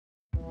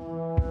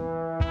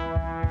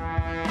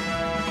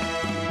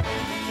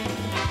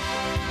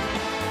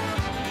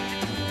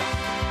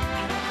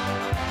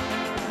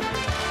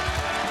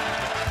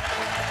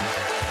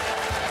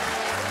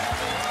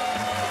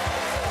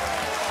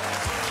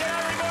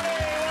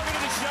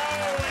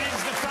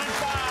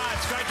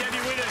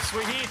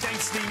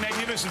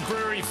magnificent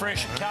brewery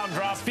fresh Carlton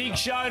Draft. Big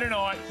show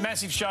tonight,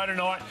 massive show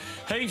tonight.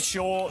 Heath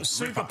Shaw,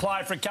 super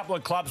player for a couple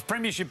of clubs,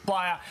 premiership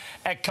player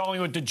at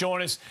Collingwood to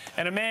join us,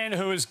 and a man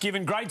who has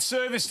given great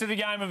service to the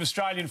game of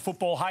Australian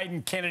football,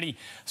 Hayden Kennedy,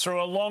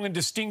 through a long and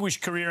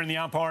distinguished career in the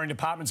umpiring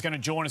department, is going to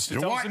join us to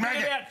tell us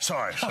about...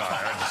 Sorry.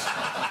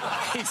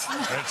 It's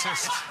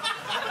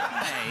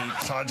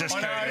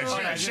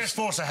just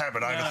force of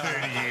habit over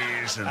 30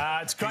 years. And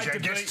it's great to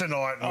be... guest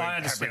tonight, and we're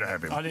happy to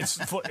have him.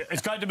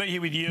 It's great to be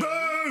here with you.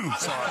 Boo!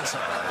 Sorry.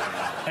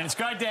 And it's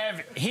great to have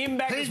him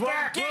back as well.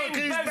 Back. Look,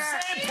 he's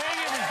back. Sam Pang,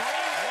 everybody.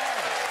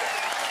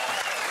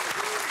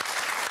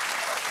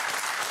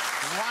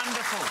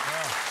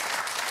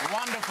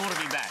 Wonderful to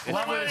be back.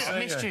 Lovely. I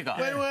missed you guys.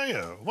 Where were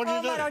you? What did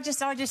you do? Mate, I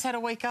just had a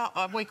week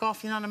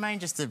off, you know what I mean,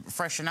 just to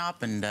freshen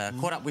up and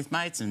caught up with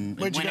mates and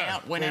Where'd you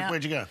out.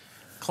 Where'd you go?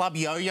 Club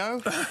Yo-Yo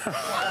is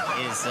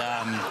it's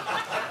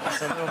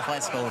a little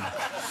place called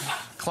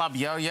Club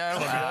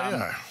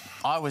Yo-Yo.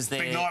 I was there.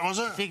 Big night, was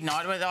it? Big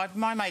night.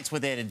 My mates were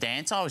there to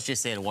dance. I was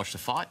just there to watch the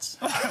fights.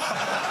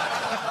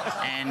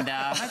 And mate,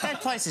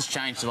 that place has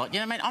changed a lot. You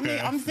know what I mean?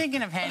 I'm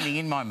thinking of handing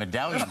in my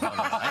medallion, by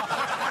the way.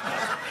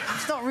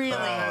 It's not really...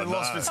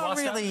 It's not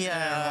really...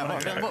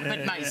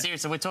 but, mate,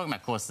 seriously, we're talking about,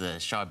 of course, the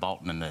Shai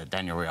Bolton and the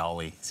Daniel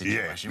Rioli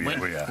situation. Yeah,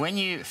 we are. When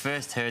you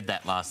first heard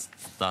that last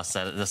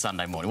Saturday, the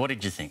Sunday morning, what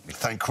did you think?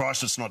 Thank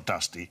Christ it's not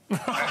Dusty.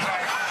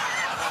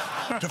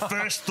 The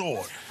first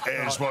thought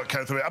is what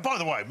came through. By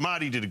the way,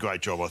 Marty did a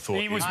great job, I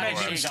thought. He was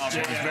magnificent. He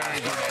was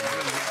very good.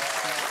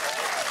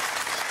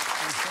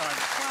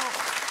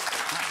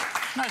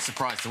 No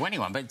surprise to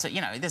anyone, but,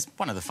 you know, there's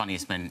one of the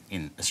funniest men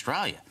in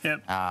Australia.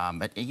 Yep.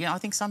 But, you know, I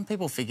think some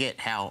people forget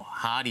how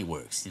hard he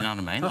works, you know what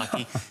I mean?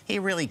 Like, he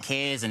really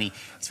cares and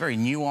he's very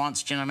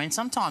nuanced, you know what I mean?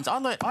 Sometimes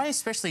I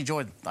especially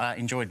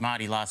enjoyed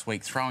Marty last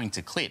week throwing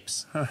to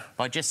clips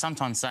by just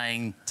sometimes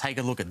saying, take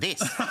a look at this.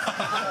 You know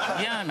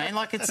what I mean?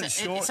 Like,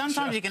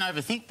 sometimes you can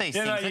overthink these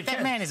things. No,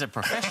 that man is a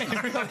professional.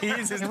 He really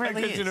is. There's no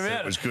question about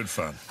it. It was good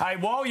fun. Hey,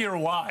 while you're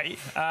away...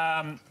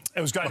 it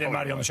was great to have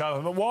Marty on the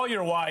show. But while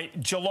you're away,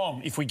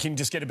 Geelong, if we can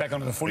just get it back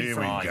onto the footy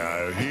front.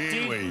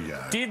 Here we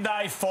go. Did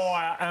they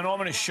fire an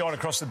ominous shot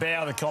across the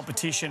bow of the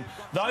competition?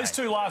 Those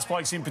two last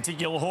blokes in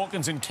particular,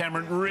 Hawkins and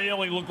Cameron,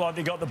 really looked like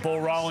they got the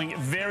ball rolling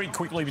very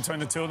quickly between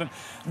the two of them.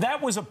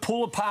 That was a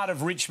pull apart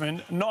of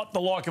Richmond, not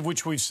the like of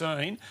which we've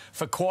seen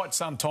for quite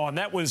some time.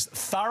 That was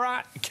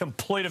thorough,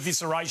 complete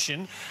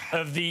evisceration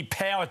of the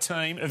power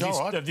team of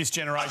this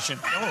generation.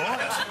 All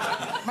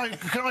right. Mate,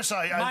 can I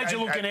say... Major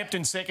look inept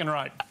and second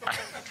rate.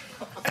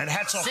 And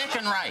hats off...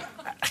 Second rate.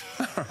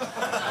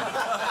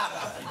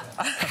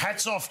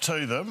 Hats off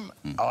to them.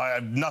 I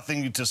have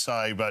nothing to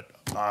say, but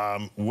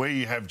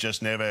we have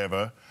just never,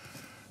 ever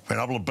been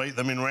able to beat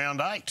them in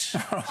round 8.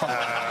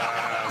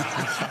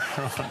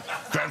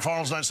 Grand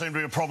finals don't seem to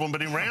be a problem,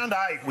 but in round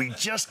 8, we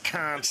just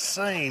can't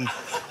seem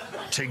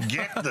to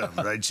get them.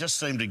 They just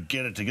seem to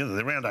get it together.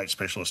 They're round 8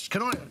 specialists.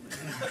 Can I...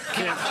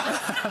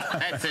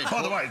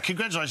 By the way,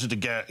 congratulations to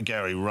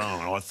Gary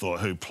Rowan, I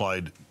thought, who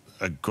played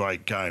a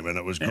great game, and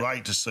it was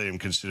great to see him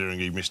considering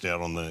he missed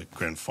out on the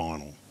grand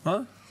final.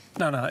 Huh?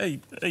 No,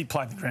 he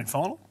played the grand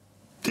final.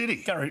 Did he?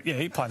 Gary, yeah,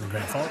 he played the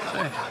grand final.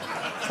 Yeah.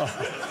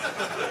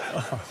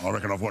 I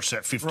reckon I've watched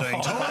that 15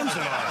 times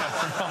and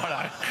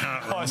I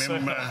can't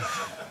remember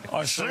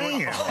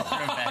seeing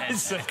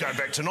it. Go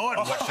back tonight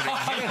and watch it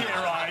again.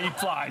 Yeah, right, he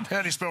played.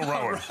 How do you spell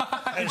Rowan?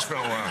 How do you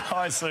spell Rowan?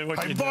 I see what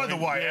you're by doing.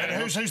 the way,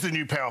 who's the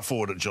new power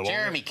forward at Geelong?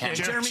 Jeremy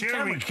Cameron.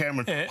 Jeremy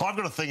Cameron. Yeah. I've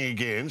got a thing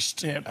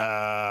against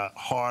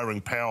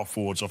hiring power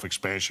forwards off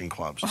expansion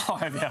clubs. Oh,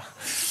 have you?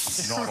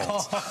 Not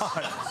all.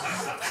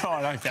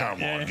 Right, okay.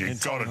 Come on,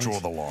 you've got to draw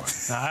the line.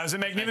 No, it was a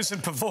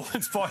magnificent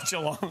performance by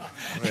Geelong.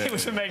 It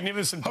was a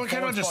magnificent performance.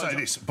 Can I just say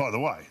this, by the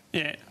way?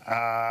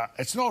 Yeah.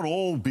 It's not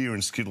all beer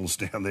and Skittles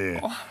down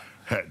there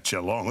at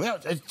Geelong.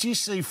 Do you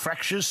see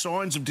fractures,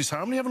 signs of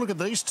disharmony? Have a look at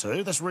these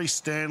two. That's Reece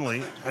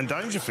Stanley and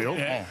Dangerfield.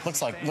 Yeah.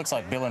 Looks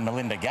like Bill and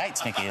Melinda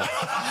Gates, Nicky.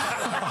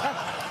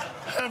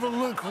 Have a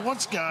look.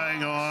 What's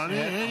going on?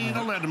 Yeah, you're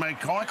not allowed to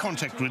make eye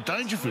contact with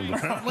Dangerfield,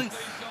 apparently.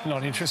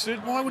 Not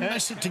interested. Why wouldn't they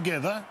sit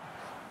together?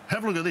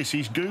 Have a look at this.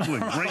 He's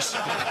Googling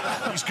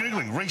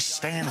Reece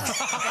Stanley.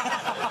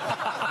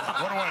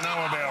 What do I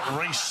know about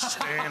Reece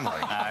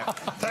Stanley?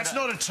 That's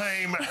not a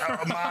team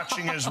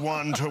marching as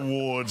one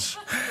towards...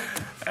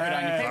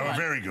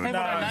 very good. People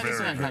don't notice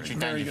about Patrick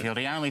Dangerfield.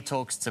 He only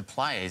talks to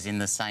players in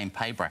the same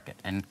pay bracket,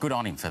 and good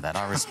on him for that.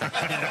 I respect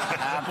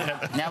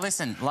it. Now,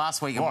 listen,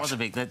 last week it was a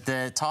big...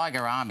 The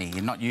Tiger Army,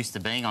 you're not used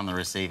to being on the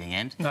receiving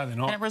end. No, they're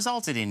not. And it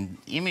resulted in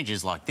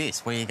images like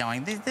this, where you're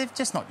going, they're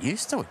just not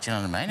used to it, you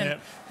know what I mean?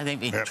 Yep. And I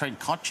think Trent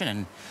Cotchin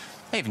and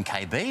even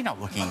KB not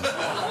looking...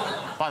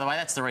 By the way,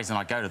 that's the reason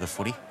I go to the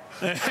footy.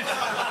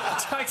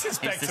 Takes us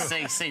back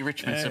to see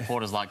Richmond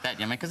supporters like that,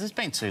 you know, because it's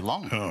been too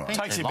long.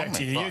 Takes you back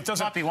to you. You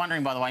might be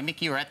wondering, by the way,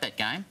 Mick, you were at that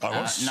game.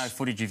 I was. No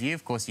footage of you.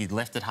 Of course, you'd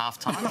left at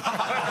half-time.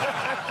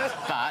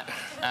 But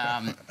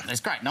was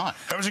a great night.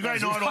 It was a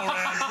great night all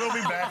round. We'll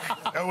be back.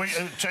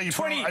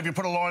 Have you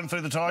put a line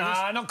through the Tigers?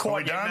 No, not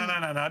quite yet.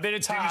 Done? No. But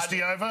it's hard.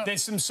 Dynasty over?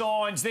 There's some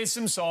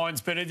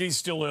signs, but it is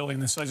still early in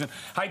the season.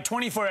 Hey,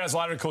 24 hours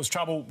later, of course,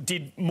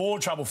 more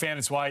trouble found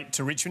its way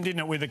to Richmond, didn't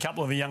it, with a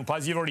couple of the young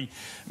players? You've already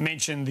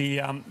mentioned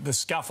the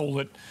scuffle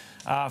that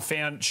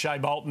found Shea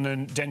Bolton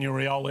and Daniel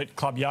Rioli at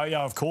Club Yo-Yo.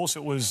 Of course,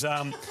 it was.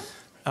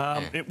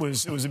 It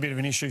was a bit of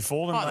an issue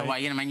for them. By the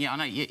way, I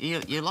know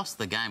you lost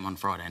the game on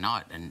Friday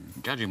night, and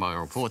judging by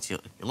your reports, you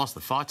lost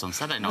the fights on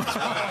Saturday night as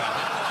well.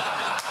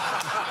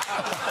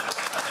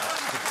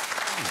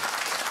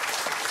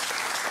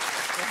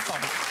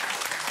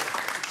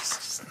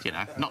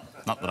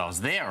 Not that I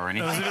was there or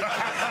anything.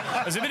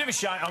 It was a bit of a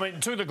shame. I mean,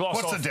 it took the gloss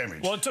off. What's the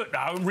damage? Well, it took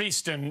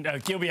wrist, and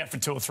he'll be out for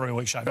 2 or 3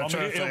 weeks. He'll be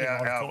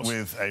out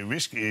with a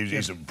wrist.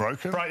 Is it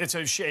broken? It's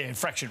a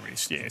fractured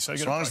wrist, yeah. So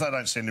as long as they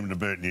don't send him to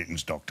Bert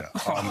Newton's doctor.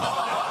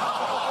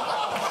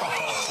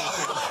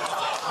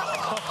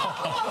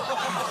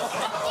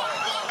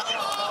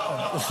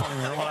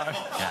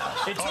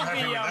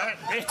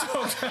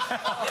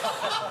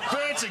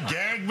 Bert's a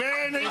gag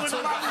man. He would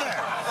love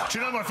that. Do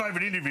you know my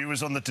favourite interview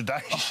was on the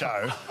Today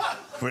Show?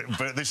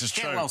 But this is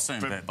true. Get well soon,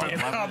 Bert. By the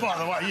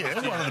way, yeah,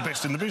 one of the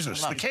best in the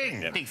business. The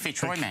King. Big fit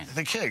Troy man.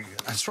 The King.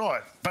 That's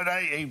right. But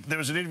there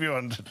was an interview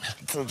on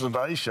the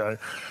Today Show,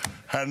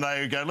 and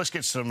they go, let's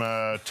get some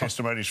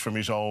testimonies from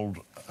his old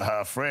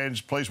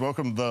friends. Please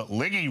welcome the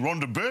leggy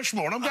Rhonda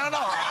Birchmore. And I'm going,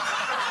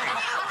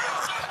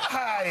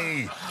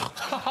 hey,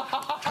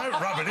 don't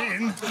rub it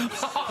in.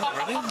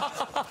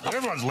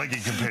 Everyone's leggy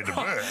compared to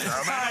Bert.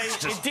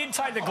 It did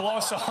take the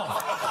gloss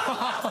off.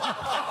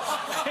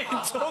 It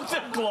took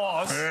the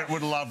gloss. Bert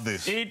would love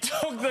this. It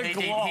took the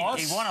gloss.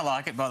 He'd want to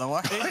like it, by the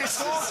way.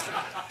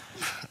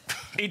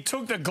 It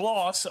took the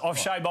gloss off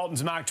Shea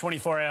Bolton's mark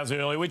 24 hours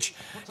earlier, which,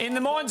 in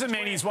the minds of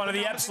many, is one of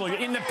the absolute...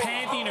 In the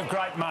pantheon of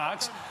great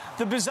marks...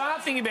 The bizarre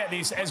thing about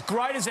this, as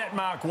great as that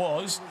mark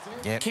was,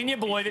 can you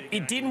believe it?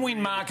 It didn't win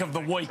Mark of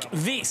the Week.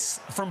 This,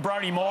 from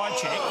Brody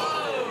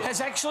Myercheck, has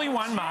actually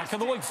won Mark of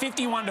the Week.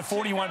 51 to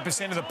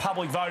 41% of the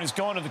public vote has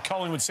gone to the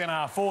Collingwood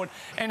centre-half forward,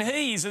 and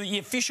he is the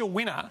official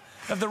winner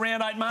of the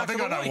Round 8 Mark of the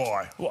Week. I think I know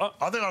why. Well,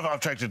 I think I've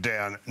tracked it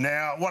down.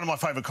 Now, one of my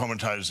favourite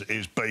commentators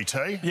is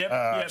BT,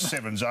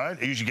 Seven Zone.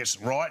 He usually gets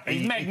it right.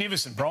 He's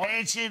magnificent, Brian.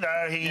 It's,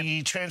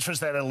 he transfers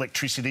that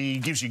electricity, he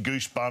gives you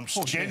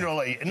goosebumps.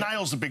 Generally,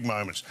 nails the big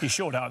moments. He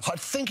sure does. I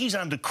think he's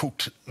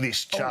undercooked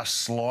this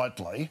just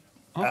slightly,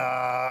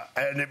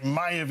 and it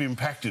may have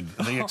impacted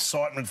the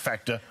excitement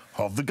factor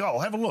of the goal.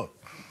 Have a look.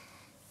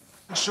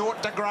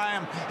 Short to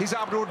Graham. He's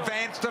able to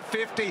advance to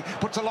 50.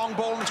 Puts a long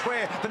ball in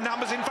square. The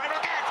numbers in favour.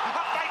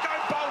 Up they go,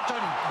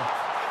 Bolton.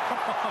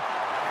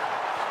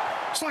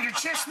 It's like a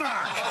chess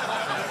mark.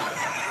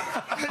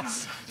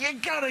 You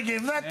got to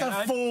give that the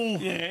full...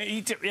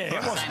 It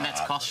was saying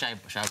that's cost Shea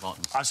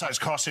Bolton. I say it's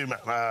cost him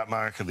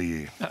Mark of the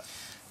Year.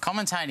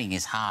 Commentating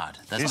is hard.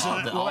 That's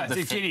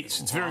it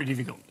is. It's very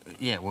difficult.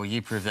 Yeah, well,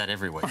 you prove that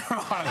every week.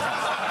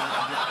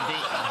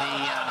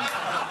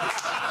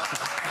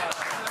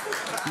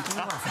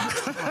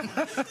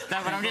 No,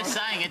 but I'm just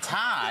saying it's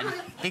hard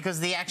because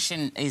the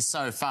action is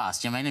so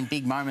fast. And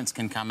big moments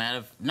can come out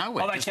of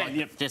nowhere. Oh, they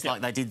can. Just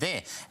like they did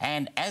there.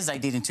 And as they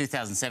did in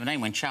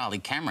 2017 when Charlie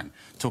Cameron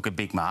took a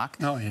big mark.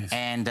 Oh, yes.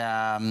 And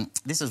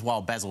this is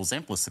while Basil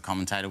Zemplis, the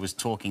commentator, was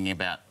talking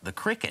about the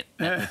cricket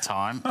at the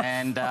time.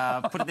 And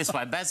put it this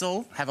way,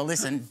 Basil, have a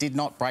listen, did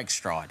not break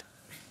stride.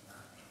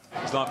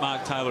 It's like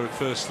Mark Taylor at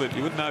first slip.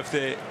 You wouldn't know if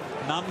they're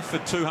none for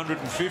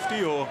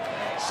 250 or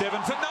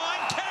 7 for 9.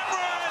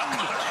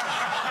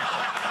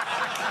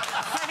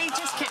 He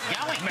just kept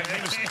going.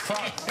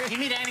 Give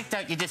me the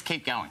anecdote, you just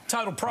keep going.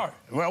 Total pro.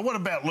 Well, what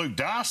about Luke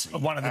Darcy?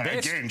 One of the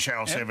best. Again,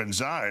 Channel 7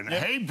 Zone.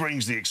 He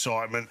brings the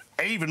excitement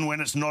even when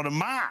it's not a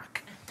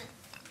mark.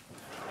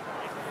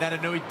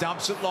 Natanui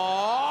dumps it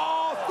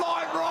long.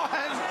 Flying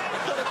Ryan.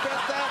 What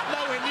about that?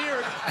 Nowhere near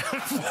it.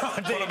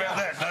 What about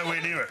that?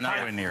 Nowhere near it.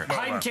 Nowhere near it.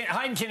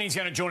 Hayden Kenny's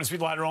going to join us a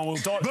bit later on. We'll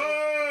dive...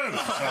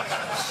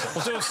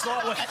 We'll do a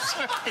slightly...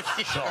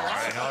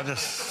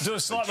 do a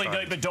slightly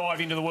deeper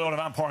dive into the world of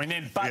umpiring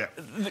then. But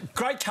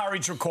great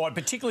courage required,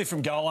 particularly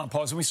from goal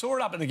umpires. And we saw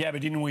it up at the Gabba,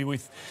 didn't we,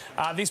 with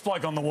this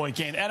bloke on the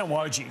weekend, Adam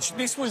Wojcik.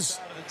 This was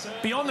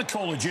beyond the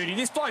call of duty.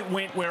 This bloke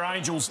went where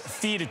Angels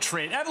fear to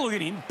tread. Have a look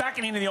at him,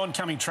 backing into the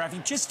oncoming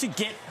traffic just to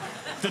get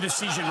the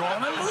decision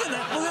right. I mean, look at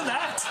that. Look at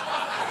that.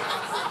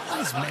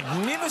 He's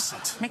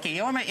magnificent. Mickey, he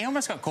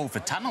almost got called for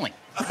tunnelling.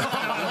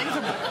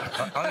 Unbelievable.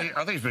 I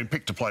think he's been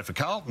picked to play for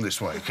Carlton this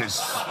week.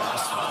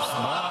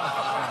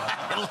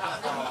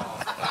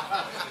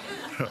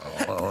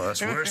 Oh,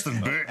 that's worse than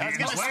Bert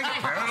Newton's leg,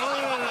 apparently.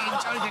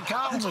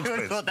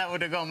 I thought that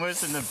would have gone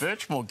worse than the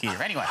Birchmore gear.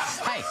 Anyway,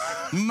 hey,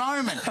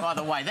 moment, by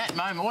the way, that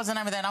moment, what's the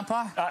name of that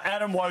umpire?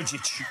 Adam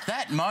Wojcik.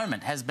 That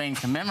moment has been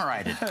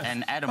commemorated,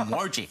 and Adam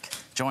Wojcik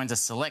joins a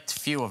select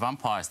few of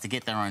umpires to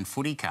get their own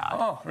footy card.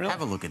 Oh, really?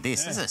 Have a look at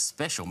this. This is a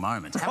special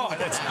moment. Oh,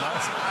 that's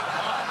amazing.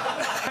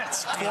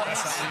 That's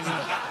class.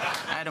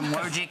 Adam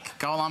Wojcik,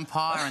 goal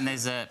umpire, and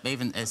there's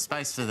even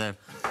space for the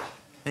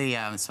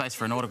the space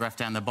for an autograph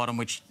down the bottom,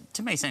 which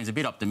to me seems a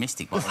bit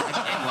optimistic, by the way.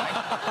 Anyway,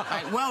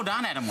 mate, well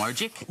done, Adam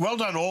Wojcik. Well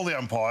done, all the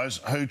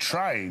umpires who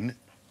train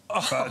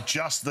for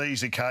just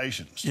these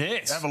occasions.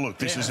 Yes. Have a look.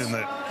 This is in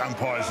the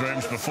umpires'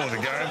 rooms before the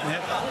game.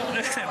 Yep.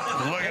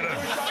 Look at them.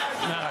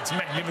 No, it's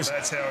magnificent.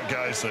 That's how it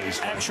goes these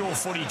days. Actual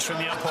footage from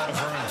the umpires'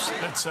 rooms.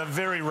 It's a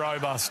very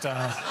robust.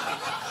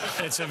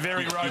 It's a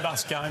very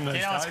robust game these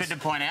You know, it's days. good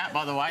to point out,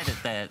 by the way,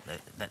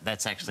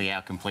 that's actually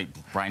our complete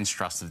brains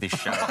trust of this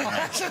show. in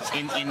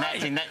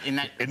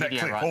that video,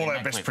 clip, right, all in our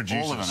that best clip,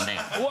 producers. all of them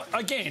there. Well,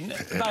 again,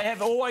 they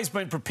have always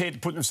been prepared to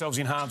put themselves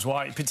in harm's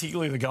way,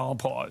 particularly the goal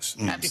umpires.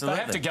 If Absolutely.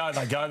 they have to go,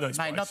 they go these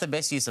Mate, ways. not the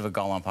best use of a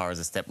goal umpire as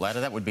a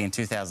stepladder. That would be in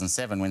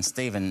 2007 when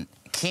Stephen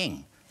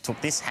King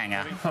took this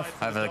hanger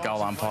over the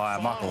goal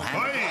umpire, Michael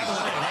Hammond.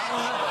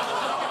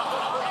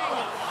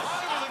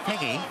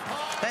 Mickey,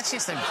 that's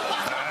just a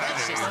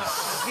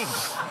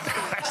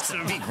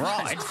big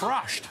ride. It's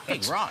crushed.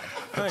 Big ride.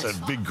 That's a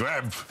big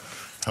grab,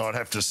 I'd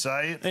have to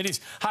say. It is.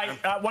 Hey,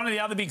 one of the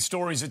other big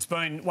stories that's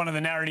been one of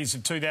the narratives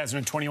of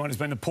 2021 has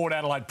been the Port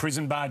Adelaide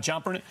prison bar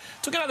jumper, and it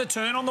took another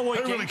turn on the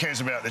weekend. Who really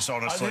cares about this,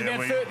 honestly?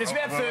 There's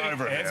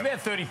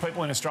about 30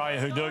 people in Australia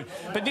who do.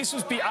 But this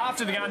was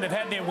after the game. They've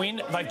had their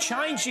win. They've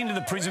changed into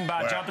the prison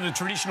bar jumper, the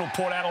traditional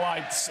Port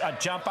Adelaide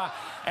jumper,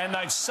 and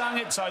they've sung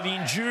it. So the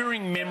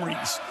enduring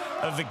memories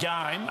of the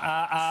game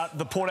are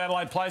the Port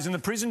Adelaide players in the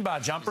prison bar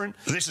jumper. And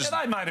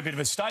they made a bit of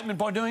a statement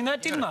by doing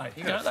that, didn't they?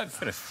 You've got a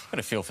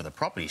feel for the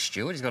property,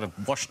 Stuart. He's got to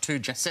wash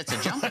 2 sets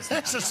of jumpers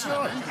now. That's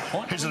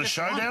right. Is it a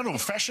showdown or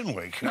Fashion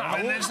Week? No, I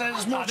mean,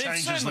 there's more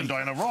changes than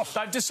Diana Ross.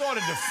 They've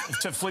decided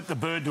to flip the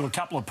bird to a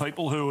couple of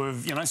people who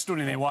have, stood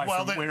in their way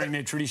from wearing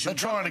their traditional.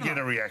 They're trying to get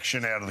a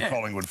reaction out of the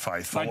Collingwood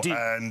faithful. They did.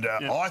 And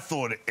I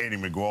thought Eddie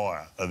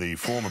Maguire, the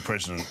former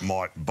president,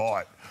 might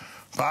bite.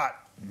 But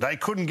they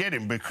couldn't get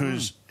him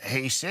because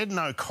he said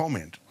no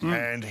comment.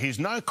 And his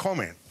no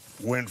comment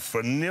went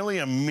for nearly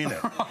a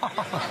minute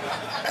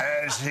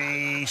as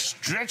he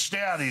stretched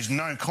out his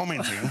no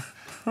commenting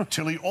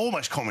till he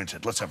almost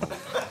commented. Let's have a look.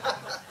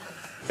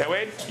 Now,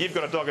 Ed, you've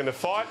got a dog in the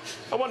fight.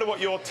 I wonder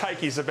what your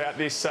take is about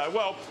this,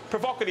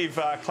 provocative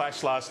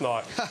clash last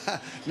night.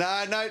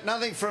 No,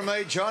 nothing from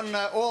me, John.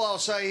 All I'll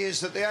say is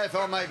that the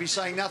AFL may be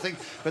saying nothing,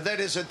 but that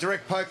is a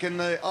direct poke in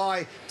the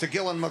eye to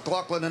Gillan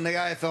McLachlan and the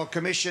AFL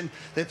Commission.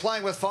 They're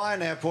playing with fire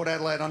now, Port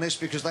Adelaide, on this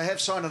because they have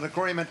signed an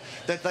agreement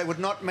that they would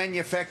not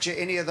manufacture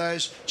any of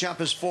those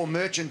jumpers for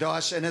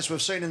merchandise. And as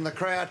we've seen in the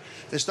crowd,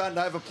 they're starting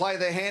to overplay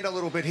their hand a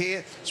little bit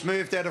here. It's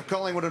moved out of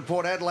Collingwood and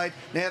Port Adelaide.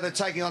 Now they're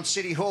taking on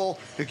City Hall,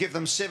 who give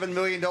them $7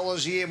 million a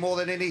year more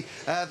than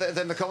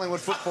than the Collingwood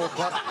Football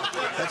Club.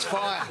 That's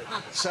fire.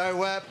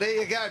 So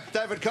there you go.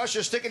 David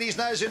Kosher sticking his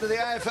nose into the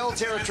AFL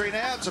territory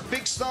now. It's a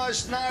big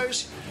sized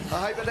nose.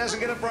 I hope it doesn't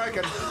get it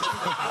broken.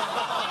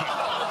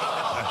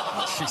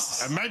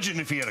 Imagine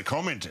if he had a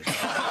commented. Wow.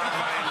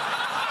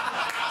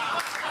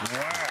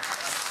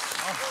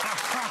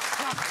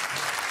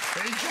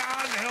 He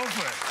can't help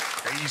it.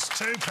 He's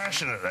too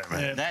passionate, that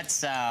man. Yeah.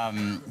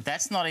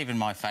 That's not even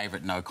my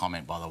favourite no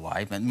comment, by the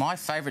way. But my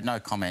favourite no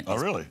comment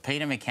is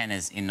Peter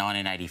McKenna's in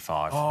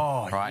 1985.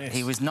 Oh, right? Yes.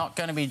 He was not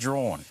going to be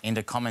drawn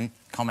into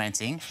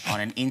commenting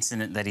on an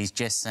incident that he's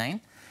just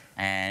seen.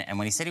 And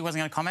when he said he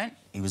wasn't going to comment,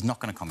 he was not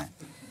going to comment.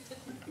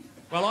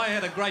 Well, I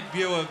had a great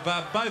view of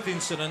both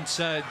incidents,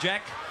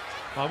 Jack.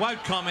 I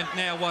won't comment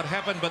now what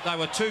happened, but they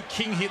were 2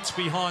 king hits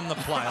behind the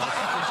player.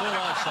 That's all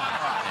I'll say.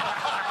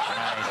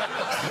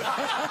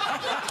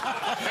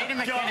 Peter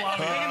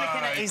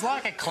McKenna, he's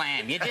like a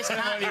clam. You just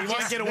can't. You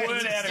won't get a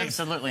word out of him.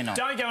 Absolutely not.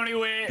 Don't go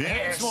anywhere.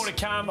 There's more to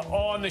come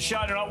on the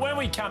show tonight. When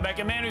we come back,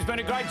 a man who's been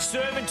a great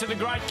servant to the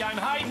great game,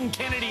 Hayden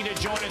Kennedy, to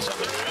join us on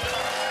the...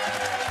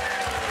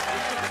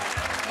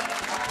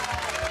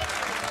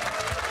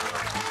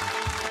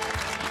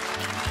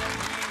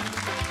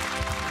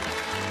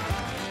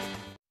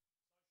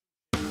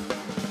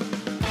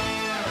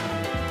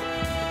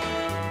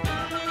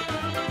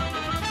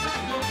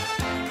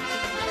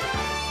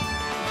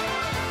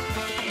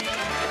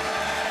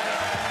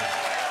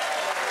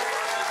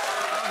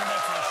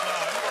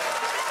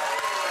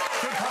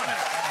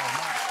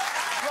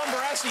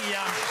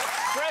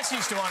 Barassi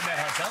used to own that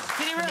hotel.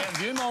 Did he really?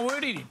 Mountain View, my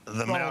word, he did.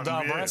 The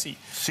Mountain View.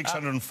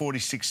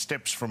 646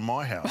 steps from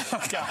my house.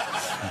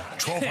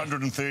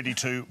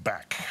 1,232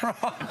 back.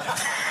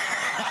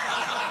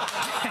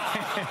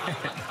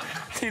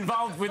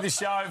 Involved with the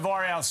show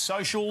via our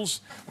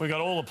socials. We've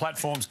got all the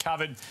platforms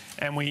covered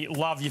and we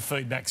love your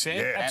feedback, Sam.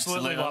 Yeah,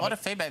 absolutely. A lot of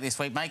feedback this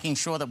week, making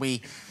sure that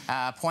we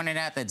pointed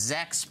out that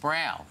Zach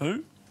Sproul...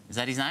 Who? Is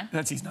that his name?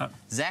 That's his name.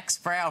 Zach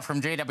Sproul from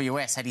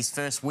GWS had his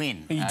first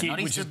win. He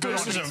did, which is good.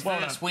 His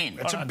first win.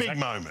 It's a big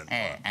moment.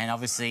 Yeah, and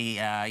obviously,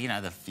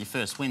 your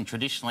first win,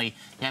 traditionally,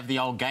 you have the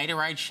old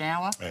Gatorade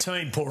shower. Yeah.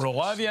 Team pour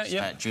all over you.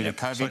 Yeah. Due to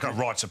COVID. It's like a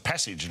rites of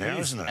passage now,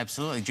 isn't it?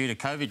 Absolutely. Due to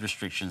COVID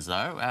restrictions,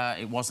 though,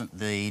 it wasn't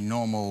the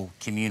normal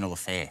communal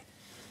affair.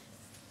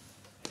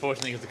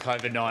 Fortunately, with the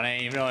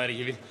COVID-19, you're not allowed to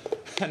give it.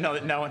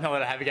 Not allowed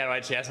to have a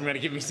Gatorade shower, so I'm going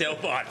to give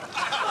myself one.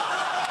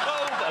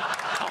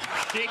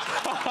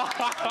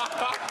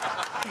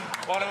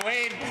 What a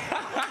win.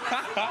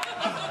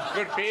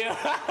 Good feel.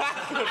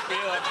 Good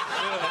feeling.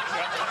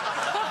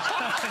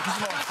 He's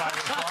my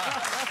favourite player.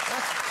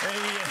 He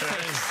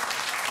is.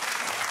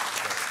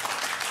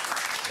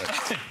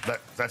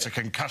 That's a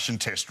concussion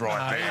test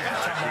right there.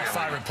 That's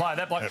my favourite player.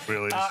 That bloke. It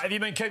really is. Have you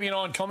been keeping an eye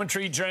on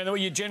commentary during the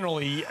week? You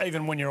generally,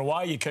 even when you're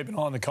away, you keep an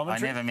eye on the I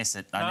commentary? never miss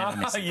it. I never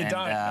miss it. You And,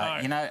 don't, no.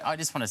 You know, I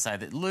just want to say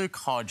that Luke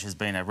Hodge has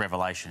been a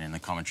revelation in the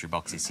commentary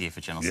box this year for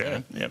Channel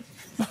 7. Yep.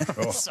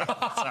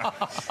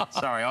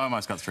 Sorry, I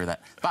almost got through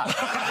that. But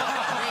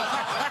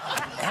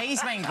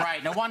he's been great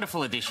and a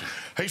wonderful addition.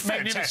 He's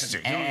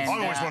fantastic. And, I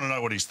always want to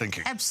know what he's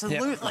thinking.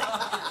 Absolutely.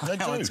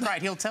 No, it's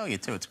great. He'll tell you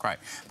too. It's great.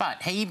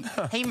 But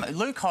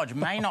Luke Hodge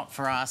may not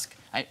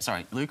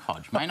Luke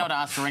Hodge may not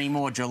ask for any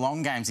more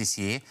Geelong games this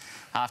year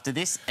after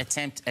this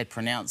attempt at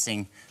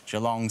pronouncing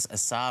Geelong's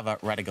Asava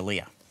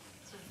Radaglia.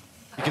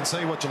 You can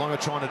see what Geelong are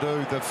trying to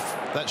do.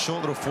 That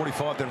short little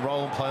 45, then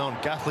roll and play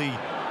on.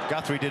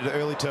 Guthrie did it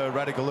early to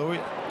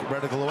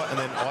Radaglia, and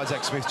then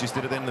Isaac Smith just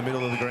did it then in the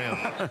middle of the ground.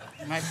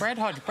 Mate, Brad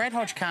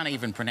Hodge can't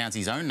even pronounce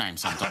his own name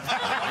sometimes.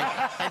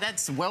 Hey,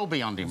 that's well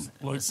beyond him.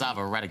 Asava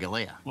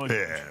Radaglia.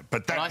 Yeah,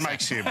 but that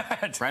makes him...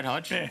 Brad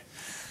Hodge? Yeah.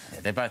 Yeah,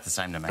 they're both the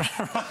same to me.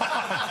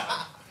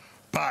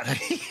 But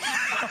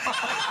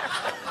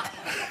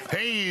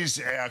he is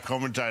our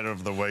commentator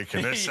of the week,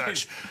 and as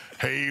such,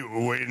 he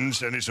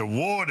wins and is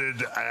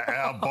awarded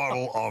our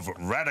bottle of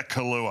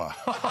Radicalua,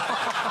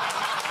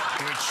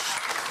 which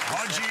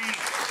Hodgie...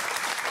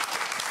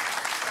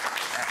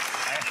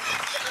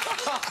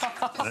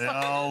 The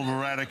old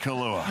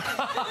Radicalua.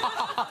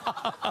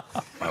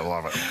 I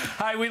love it.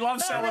 Hey, we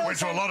love celebrating. Went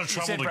to a lot of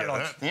trouble to get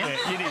that.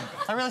 Yeah, you did.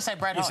 I really say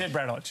Brad Hodge. You said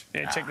Brad Hodge.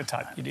 Yeah, check the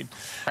tape. You did.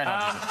 Brad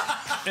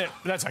Hodge. Yeah,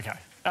 that's okay.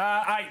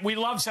 Hey, we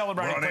love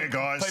celebrating. We're on air,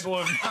 guys.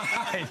 People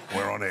have made.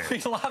 We're on air. We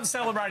love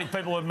celebrating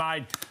people who have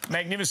made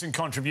magnificent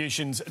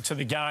contributions to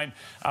the game.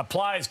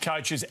 Players,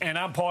 coaches, and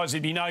umpires.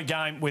 There'd be no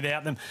game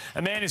without them.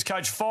 A man who's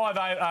coached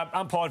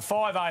umpired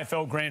 5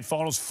 AFL Grand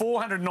Finals,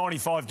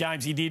 495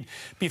 games he did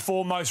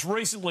before most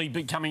recently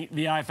becoming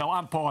the AFL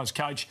umpires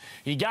coach.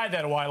 He gave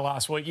that away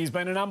last week. He's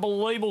been an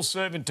unbelievable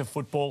servant to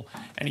football,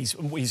 and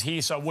he's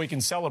here so we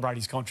can celebrate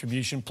his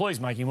contribution. Please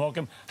make him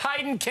welcome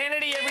Hayden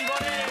Kennedy,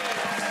 everybody.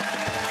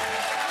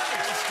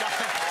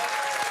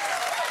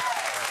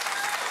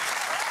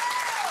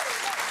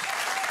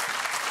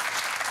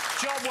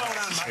 Job well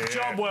done, mate. Yeah.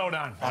 Job well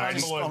done. I'm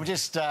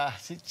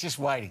just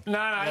waiting.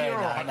 No, you're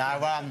all right.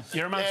 No,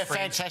 you're amongst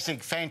friends.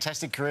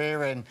 Fantastic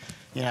career, and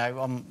you know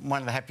I'm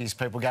one of the happiest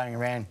people going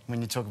around when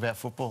you talk about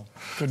football.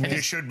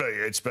 You should be.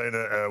 It's been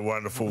a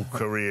wonderful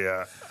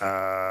career.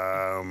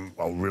 I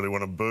really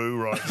want to boo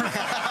right now.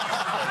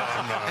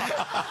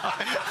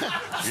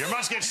 You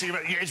must get sick of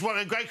it. Yeah, it's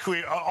a great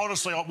career.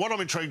 Honestly, what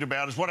I'm intrigued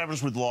about is what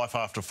happens with life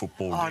after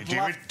football. Do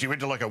you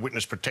enter like a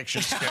witness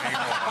protection scheme?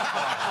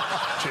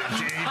 Do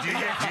you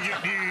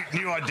get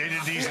new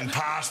identities and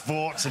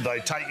passports, and they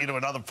take you to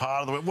another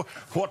part of the world?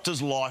 What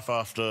does life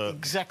after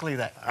exactly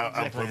that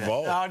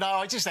involve? No,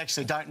 I just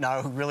actually don't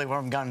know really what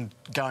I'm going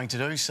to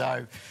do.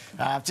 So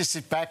just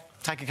sit back,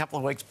 take a couple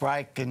of weeks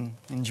break, and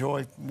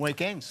enjoy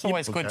weekends. It's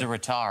always good to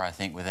retire, I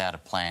think, without a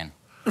plan.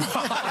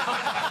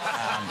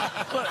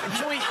 Look,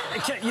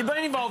 you've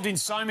been involved in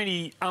so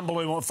many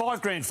unbelievable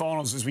 5 grand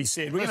finals, as we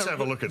said. Let's have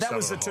a look at that. Some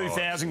Was the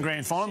 2000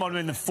 grand final. Might have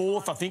been the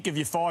 4th, I think, of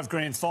your 5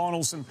 grand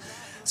finals, and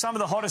some of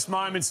the hottest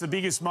moments, the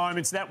biggest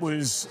moments. That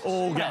was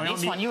all going on.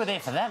 This one, you were there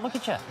for that. Look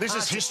at you. This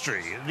is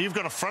history. You've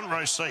got a front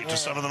row seat to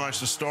some of the most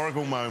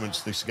historical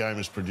moments this game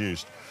has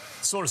produced.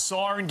 Sort of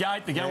siren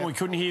gate, the game where we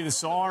couldn't hear the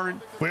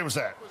siren. Where was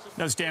that?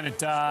 That was down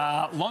at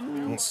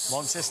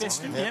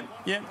Launceston.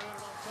 Yep.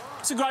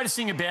 What's the greatest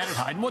thing about it,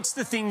 Hayden? What's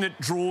the thing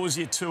that draws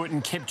you to it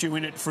and kept you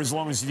in it for as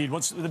long as you did?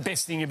 What's the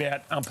best thing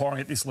about umpiring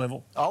at this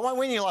level? Oh,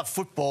 when you love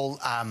football,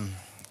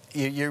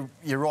 you're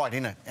right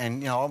in it.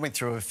 And, you know, I went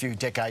through a few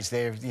decades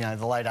there, you know,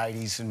 the late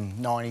 80s and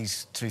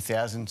 90s,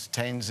 2000s,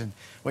 10s, and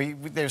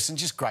there were some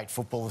just great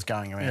footballers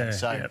going around.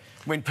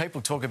 When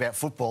people talk about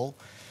football,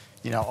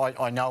 you know,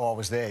 I know I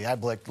was there.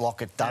 Ablett,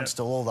 Lockett,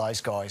 Dunstall, all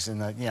those guys,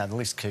 and the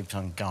list keeps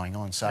on going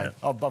on. So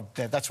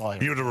that's why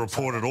you would have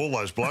reported all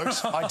those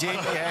blokes. I did,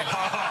 yeah.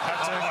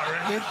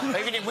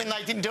 Even when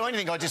they didn't do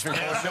anything, I just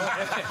reported them.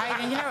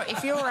 Hayden, you know,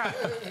 if you're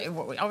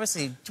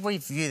obviously we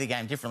view the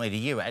game differently to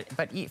you,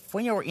 but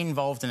when you're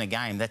involved in a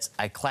game that's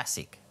a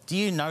classic, do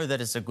you know that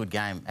it's a good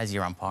game as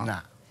your umpire? No.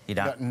 You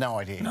don't? Got no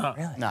idea. No.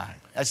 Really? No.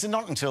 It's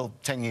not until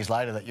 10 years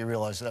later that you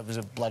realise that was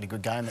a bloody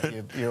good game that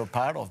you're a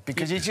part of,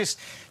 because you're just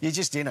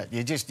in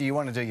it. You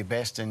want to do your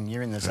best, and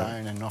you're in the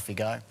zone, and off you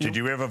go. Did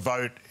you ever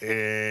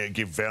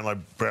give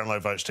Brownlow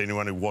votes to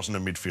anyone who wasn't a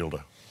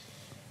midfielder?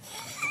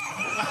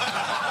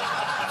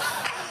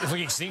 If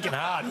we keep thinking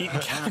hard, you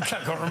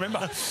can't remember.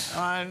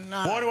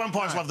 No. Why do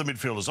umpires love the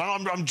midfielders?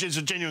 It's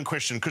a genuine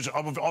question, because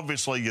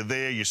obviously you're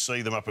there, you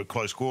see them up at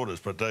close quarters,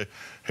 but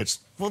it's...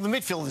 Well, the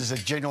midfielders are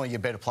generally your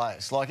better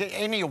players. Like,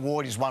 any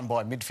award is won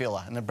by a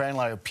midfielder, and the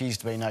Brownlow appears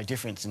to be no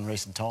different in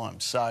recent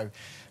times. So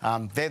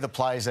they're the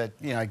players that,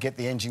 you know, get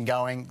the engine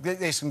going.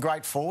 There's some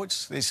great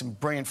forwards. There's some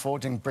brilliant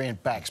forwards and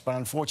brilliant backs. But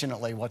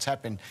unfortunately, what's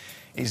happened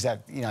is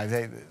that, you know,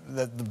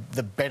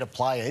 the better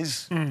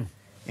players...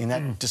 in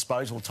that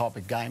disposable type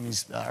of game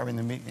are in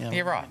the mid. You know.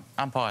 You're right.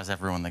 Umpires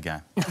have ruined the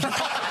game.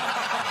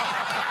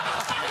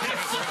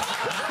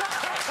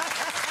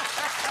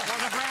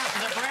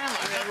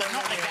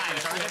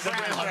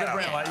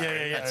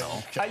 That's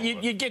all.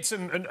 You get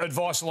some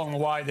advice along the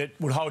way that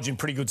would hold you in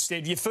pretty good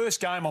stead. Your first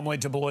game, I'm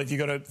led to believe, you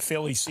got a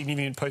fairly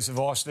significant piece of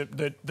advice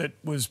that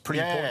was pretty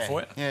important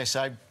for you. Yeah,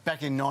 so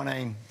back in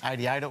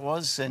 1988 it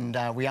was, and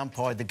we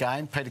umpired the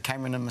game, Peter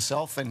Cameron and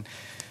myself, and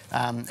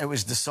it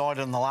was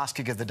decided on the last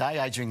kick of the day.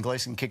 Adrian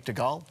Gleeson kicked a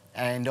goal,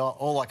 and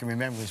all I can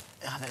remember was,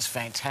 oh, that's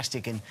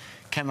fantastic, and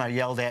Camo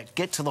yelled out,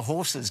 "Get to the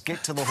horses,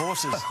 get to the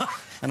horses."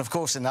 And, of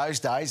course, in those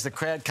days, the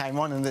crowd came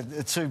on and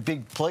the two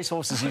big police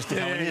horses used to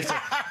come and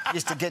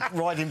used to get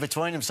right in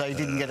between them so you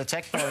didn't get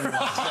attacked by anyone.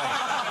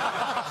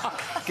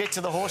 So, get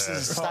to the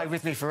horses and stay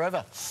with me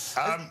forever.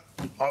 I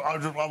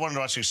wanted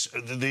to ask you,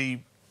 the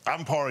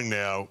umpiring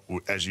now,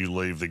 as you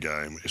leave the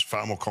game, is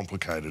far more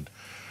complicated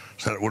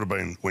than it would have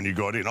been when you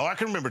got in. I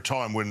can remember a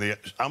time when the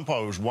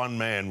umpire was one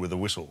man with a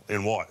whistle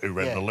in white who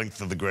ran the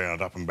length of the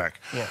ground up and back.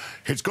 Yeah.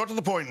 It's got to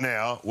the point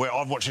now where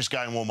I've watched this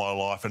game all my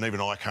life and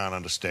even I can't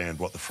understand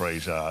what the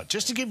frees are.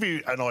 Just to give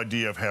you an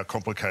idea of how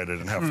complicated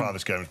and how far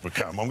this game has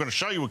become, I'm going to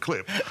show you a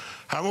clip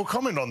and we'll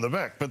comment on the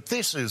back. But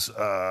this is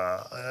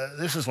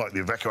like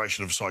the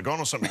evacuation of Saigon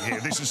or something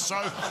here. This is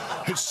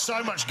it's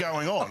so much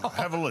going on.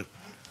 Have a look.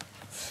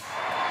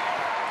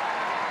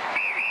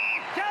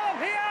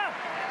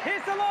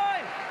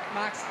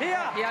 Max, here.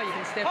 Here, you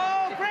can step.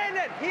 Hold,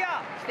 Brandon, here.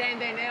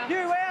 Stand there now.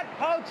 You out.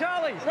 Hold,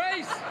 Charlie.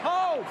 Reese,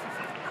 hold.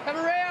 Come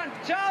around.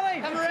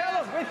 Charlie, come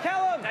around. With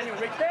Callum. Daniel,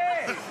 Rick,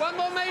 there. 1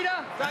 more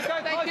metre. Don't go.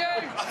 Thank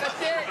you.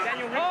 That's it.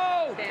 Daniel, Rick.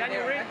 Hold.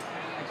 Daniel, Rick.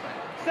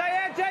 Stay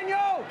out,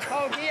 Daniel.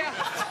 Hold here.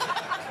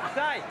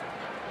 Stay.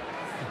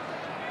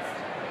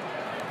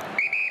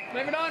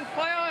 Moving on.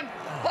 Play on.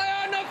 Play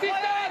on. Not 15.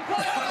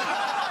 Play on.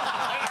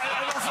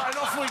 And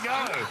off we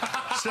go.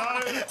 So,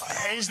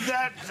 is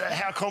that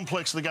how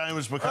complex the game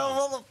has become?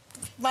 Well,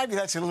 maybe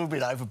that's a little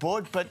bit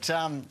overboard, but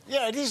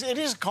yeah, it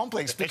is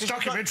complex. It's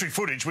documentary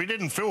footage. We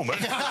didn't film it.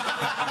 it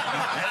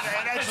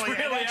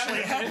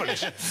actually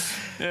happened.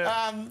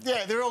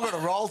 Yeah, they're all got a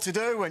role to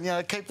do,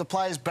 and keep the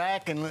players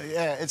back, and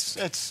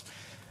it's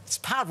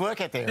hard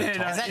work out there.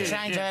 Has that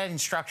changed? That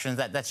instructions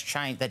that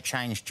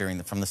changed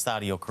from the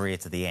start of your career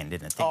to the end,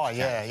 didn't it? Oh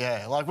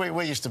yeah. Like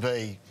we used to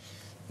be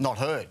not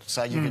heard,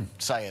 so you could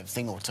say a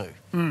thing or two,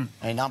 and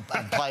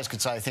players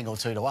could say a thing or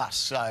two to us.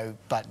 So,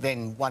 but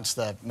then once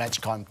the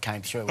match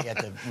came through, we had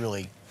to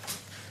really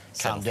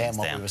calm down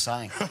what we were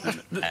saying.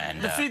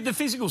 The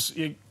physical,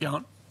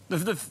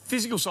 the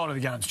physical side of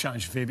the game's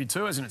changed a fair bit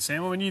too, hasn't it,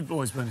 Sam? I mean, you've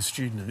always been a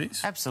student of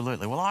this.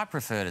 Absolutely. Well, I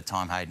prefer to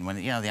time, Hayden, when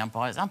the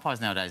umpires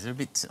nowadays are a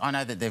bit. I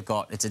know that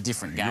it's a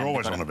different game. You're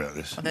always on about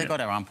this. They've got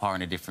to umpire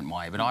in a different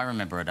way. But I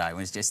remember a day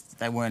when it's just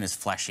they weren't as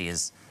flashy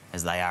as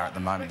they are at the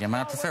moment. I mean,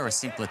 I prefer a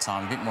simpler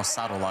time, a bit more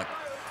subtle, like,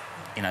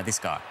 this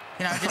guy.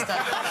 Just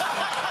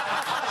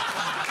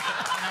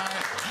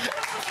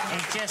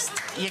it's just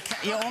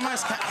you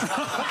almost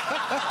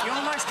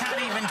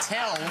can't even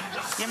tell.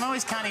 You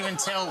always can't even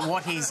tell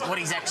what he's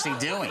actually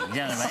doing. You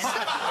know what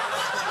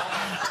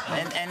I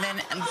mean? And then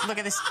look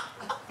at this.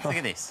 Look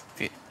at this.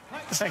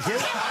 Thank you.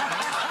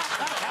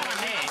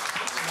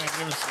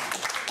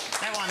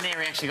 That one there,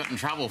 he actually got in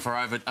trouble for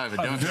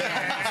overdoing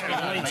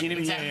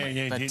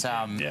it. But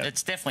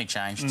it's definitely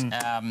changed.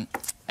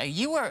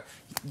 You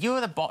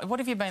were the boss. What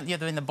have you been? You've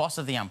been the boss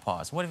of the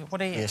umpires. What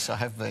are you? Yes, I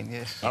have been.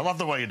 Yes. I love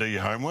the way you do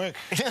your homework.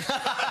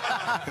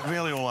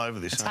 Really all over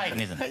this. It's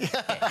Hayden, isn't it?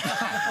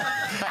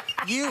 But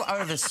you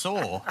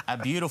oversaw a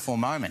beautiful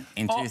moment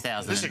in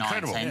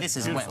 2019. This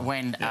is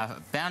when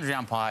boundary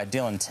umpire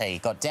Dylan T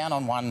got down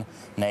on one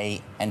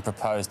knee and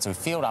proposed to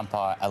field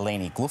umpire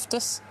Eleni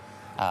Gluftis.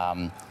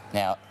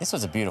 Now, this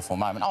was a beautiful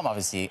moment. I'm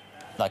obviously,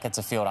 it's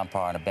a field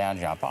umpire and a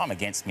boundary umpire. I'm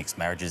against mixed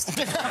marriages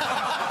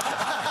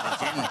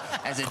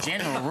as a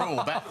general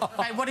rule. But,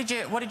 hey, what did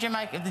you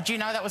make? Did you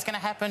know that was going to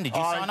happen? Did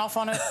you sign off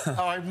on it?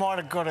 I might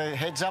have got a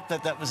heads up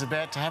that was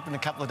about to happen a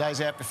couple of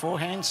days out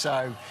beforehand.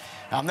 So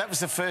that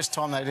was the first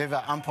time they'd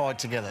ever umpired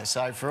together.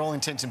 So for all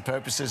intents and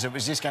purposes, it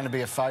was just going to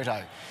be a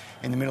photo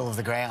in the middle of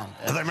the ground.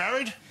 Are they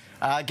married?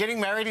 Getting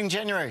married in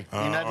January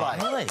in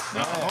Adelaide. Really?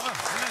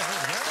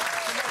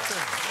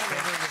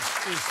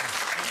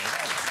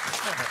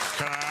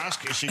 Can I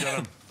ask, is she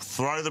going to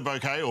throw the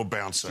bouquet or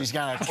bounce it? She's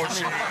going to...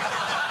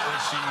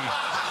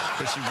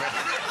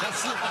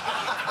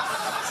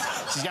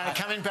 She's going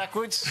to come in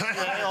backwards.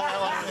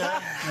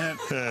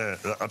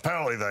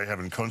 Apparently they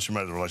haven't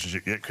consummated the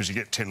relationship yet because you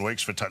get 10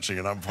 weeks for touching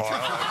an umpire.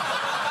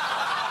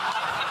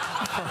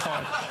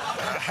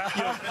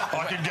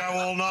 I could go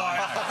all night.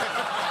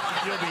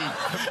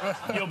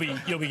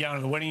 You'll be going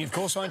to the wedding, of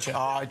course, won't you?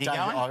 I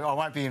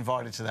won't be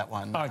invited to that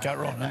one. Okay,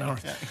 right. No.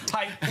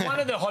 Hey, one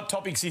of the hot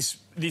topics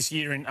this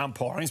year in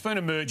umpiring has been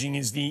emerging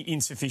is the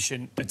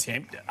insufficient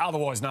attempt,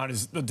 otherwise known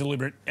as the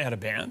deliberate out of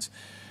bounds.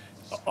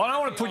 I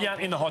don't want to put you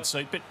in the hot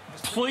seat, but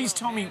please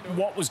tell me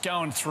what was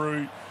going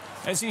through.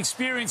 As an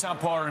experienced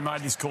umpire who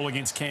made this call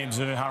against Cam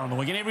Zurhaar on the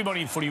weekend,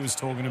 everybody in footy was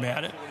talking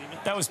about it.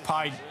 That was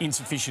paid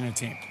insufficient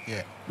attempt.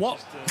 Yeah.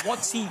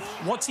 What's he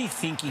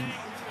thinking,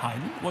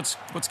 Hayden? What's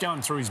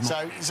going through his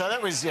mind? So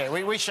that was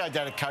we showed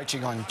that at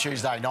coaching on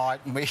Tuesday night,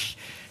 and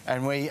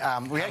we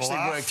actually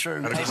worked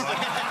through as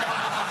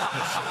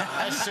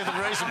to the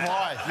reason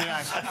why. You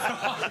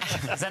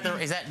know.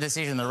 Is that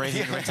decision the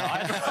reason you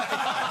retired?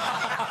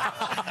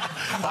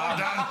 I'm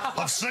done.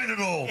 I've seen it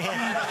all.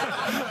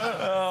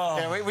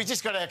 Yeah, we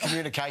just got our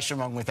communication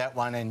wrong with that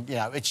one, and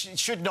it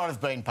should not have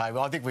been paid.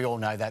 Well, I think we all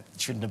know that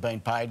it shouldn't have been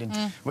paid,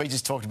 and we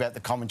just talked about the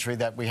commentary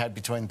that we had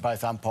between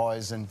both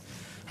umpires, and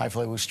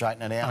hopefully we'll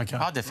straighten it out. Okay.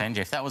 I'll defend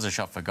you. If that was a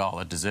shot for goal,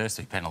 it deserves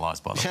to be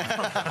penalised, by the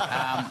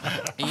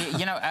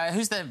way.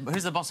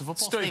 Who's the boss of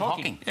football? Steve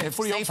Hocking. Yeah,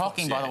 Steve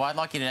Hocking, by the way, I'd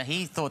like you to know,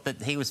 he thought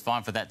that he was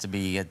fine for that to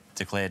be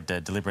declared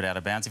deliberate out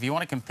of bounds. If you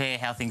want to compare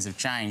how things have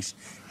changed,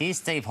 here's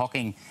Steve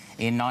Hocking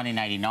in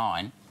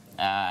 1989.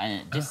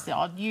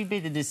 You be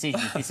the decision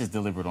if this is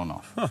deliberate or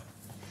not. Winter.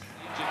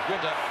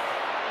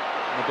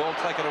 The ball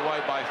taken away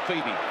by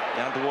Phoebe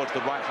down towards the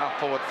right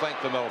half-forward flank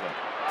for Melbourne.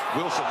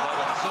 Wilson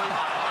right on see.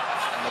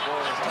 And the ball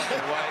was taken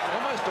away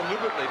almost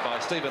deliberately by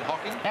Stephen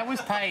Hocking. That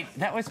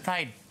was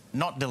paid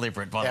not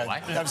deliberate, by the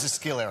way. That was a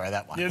skill error,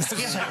 that one. Back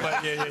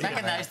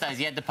in those days,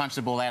 you had to punch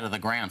the ball out of the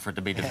ground for it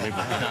to be deliberate. You know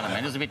what I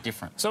mean? It was a bit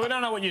different. So we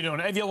don't know what you're doing.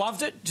 Have you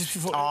loved it? Just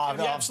before,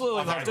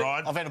 absolutely loved it.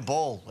 I've had a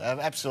ball,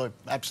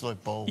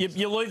 absolute ball.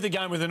 You leave the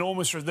game with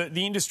enormous.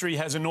 The industry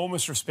has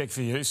enormous respect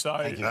for you. So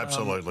Thank you.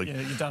 Absolutely.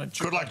 You've done it.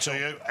 Good luck to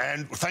you,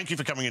 and thank you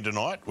for coming in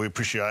tonight. We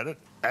appreciate it.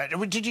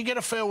 Did you get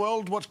a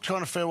farewell? What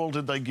kind of farewell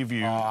did they give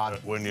you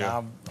when you?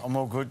 I'm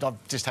all good. I'm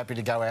just happy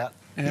to go out.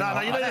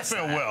 No, you need a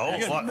farewell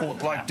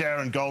like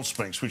Darren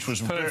Goldspanks, which was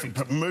very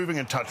moving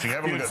and touching.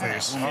 Have a look at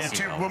this.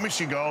 We'll miss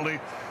you, Goldie.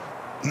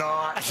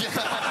 No.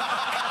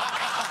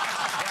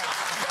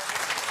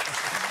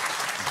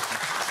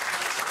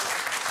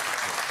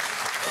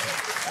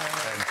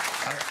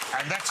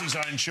 And that's his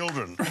own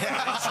children.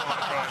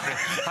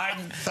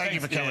 Hayden, thank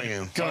you for coming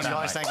in. Good,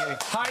 guys, thank you.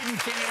 Hayden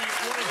Kennedy,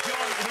 what a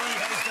job he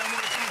has done.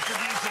 What a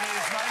contribution he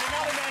has made.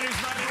 Another man who's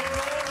made an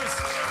enormous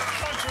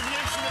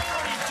contribution to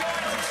footy.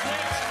 Giants is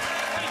next.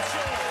 Pete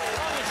Shaw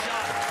on the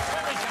show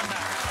when we come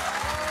back.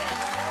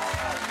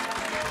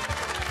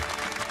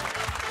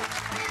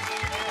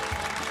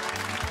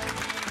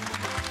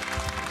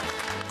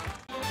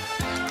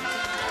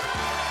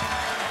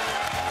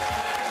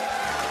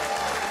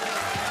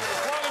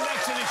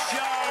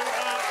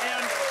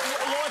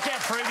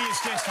 Previous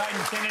guest,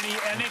 Hayden Kennedy.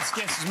 Our next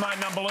guest has made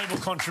an unbelievable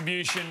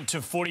contribution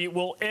to footy.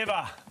 Will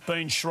ever be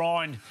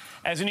enshrined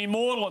as an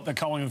immortal at the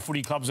Collingwood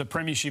Footy Club, as a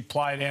premiership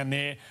player down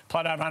there.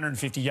 Played over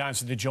 150 games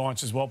for the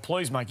Giants as well.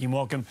 Please make him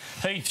welcome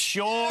Heath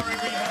Shaw,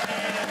 everybody.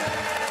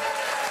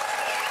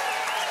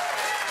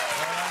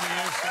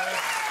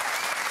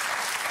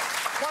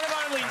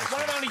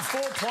 One of only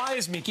 4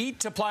 players, Mickey,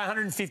 to play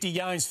 150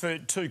 games for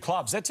 2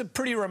 clubs. That's a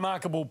pretty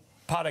remarkable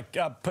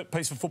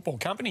piece of football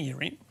company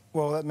you're in.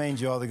 Well, that means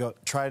you either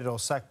got traded or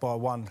sacked by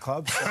one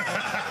club, so,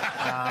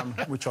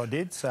 which I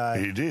did. So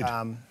you did.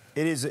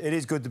 It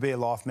is good to be a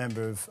life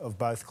member of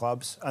both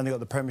clubs. Only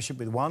got the premiership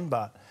with one,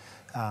 but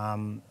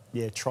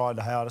tried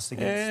the hardest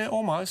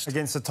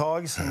against the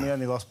Tigers, and we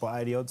only lost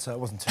by 80 odd, so it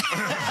wasn't too.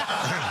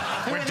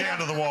 Went down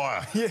to the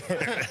wire. Yeah.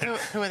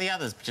 Who are the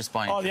others? Just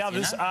by the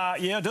others. I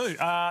do.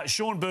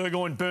 Sean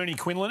Burgoyne, Bernie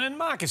Quinlan, and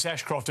Marcus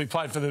Ashcroft, who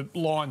played for the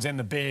Lions and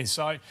the Bears.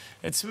 So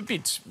it's a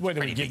bit whether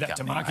we give that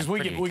to Marcus.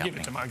 We give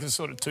it to Marcus. It's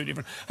sort of two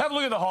different. Have a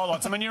look at the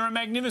highlights. I mean, you're a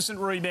magnificent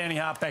rebounding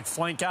halfback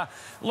flanker.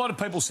 A lot of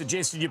people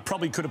suggested you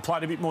probably could have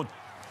played a bit more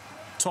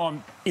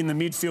time in the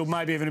midfield,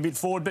 maybe even a bit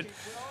forward, but.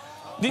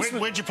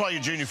 Where'd you play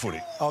your junior footy?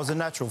 I was a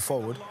natural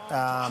forward,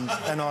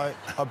 and I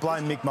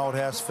blame Mick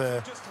Malthouse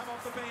for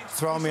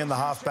throwing me on the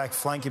half-back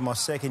flank in my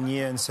second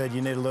year and said,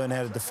 you need to learn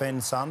how to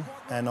defend, son.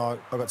 And I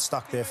got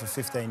stuck there for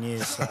 15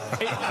 years. So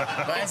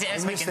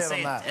as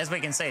we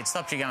can see, it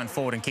stopped you going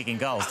forward and kicking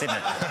goals, didn't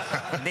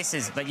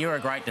it? But you're a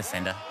great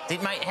defender.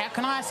 Mate,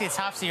 can I ask you this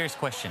half-serious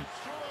question?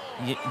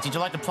 Did you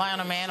like to play on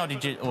a man, or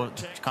did you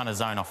kind of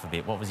zone off a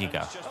bit? What was your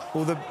go?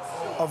 Well,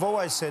 I've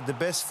always said the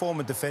best form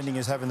of defending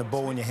is having the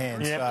ball in your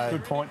hands. Yeah, so,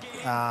 good point.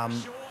 I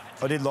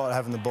did like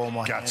having the ball in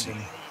my hands.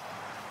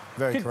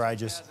 Very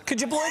courageous.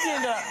 Could you believe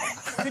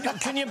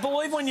can you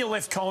believe when you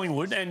left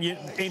Collingwood and you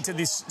entered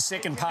this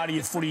second part of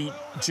your footy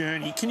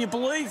journey? Can you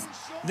believe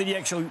that you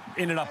actually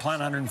ended up playing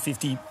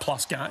 150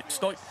 plus games?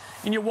 Like,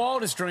 in your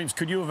wildest dreams,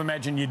 could you have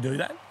imagined you'd do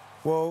that?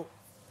 Well,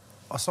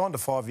 I signed a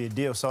 5-year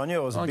deal, so I knew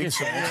it was a big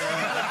thing.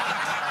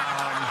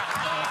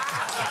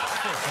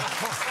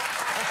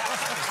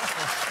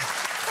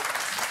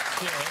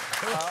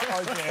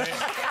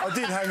 I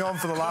did hang on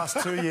for the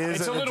last 2 years.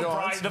 It's at a little the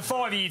Giants. the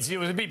 5 years. It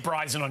was a bit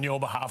brazen on your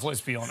behalf.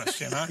 Let's be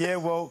honest. You know. Yeah,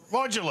 well,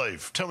 why'd you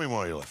leave? Tell me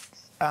why you left.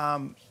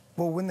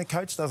 Well, when the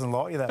coach doesn't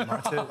like you that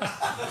much,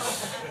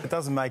 it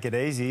doesn't make it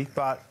easy.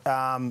 But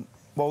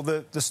well,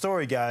 the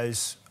story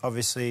goes,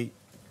 obviously,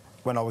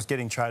 when I was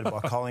getting traded by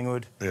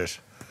Collingwood, yes,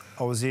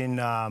 I was in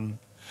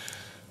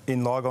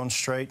Lygon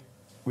Street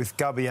with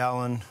Gubby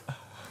Allen,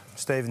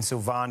 Stephen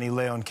Silvani,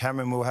 Leon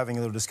Cameron. We were having a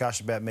little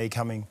discussion about me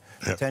coming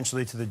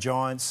potentially to the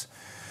Giants.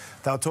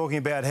 They were talking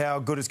about how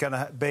good it's going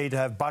to be to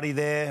have Buddy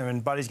there,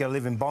 and Buddy's going to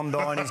live in Bondi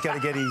and he's going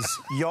to get his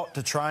yacht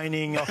to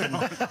training. I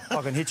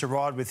can hitch a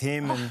ride with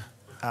him. And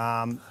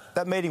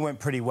that meeting went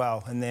pretty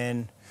well. And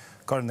then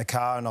got in the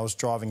car and I was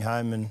driving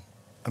home and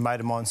a mate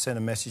of mine sent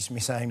a message to me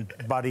saying,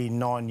 Buddy,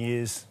 9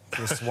 years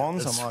for the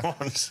Swans. I'm like,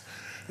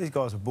 these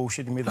guys were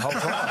bullshitting me the whole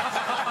time.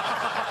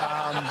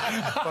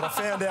 But I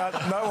found out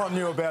no one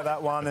knew about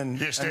that one. And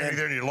you're standing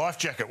there in your life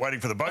jacket waiting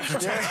for the boat to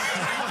turn.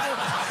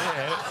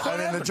 And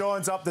then the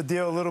Giants upped the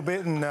deal a little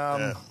bit and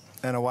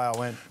away I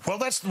went. Well,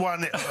 that's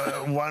one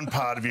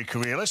part of your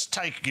career. Let's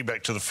take you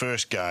back to the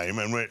first game.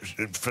 And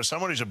for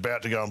someone who's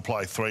about to go and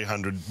play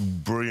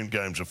 300 brilliant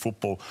games of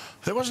football,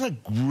 there wasn't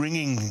a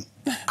ringing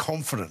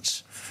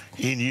confidence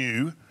in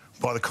you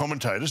by the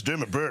commentators,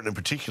 Dermot Brereton in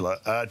particular,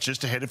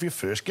 just ahead of your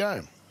first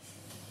game.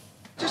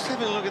 Just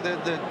having a look at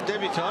the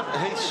debutant,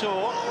 he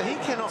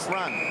cannot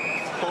run.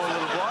 Poor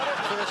little blighter,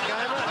 first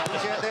gamer,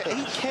 he's out there.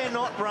 He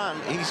cannot run.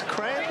 He's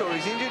cramped or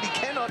he's injured. He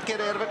cannot get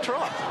out of a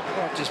trot.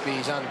 Might just be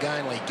his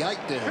ungainly gait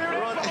there.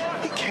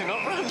 Right. He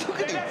cannot run. Look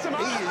at him.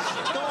 He is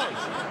gone.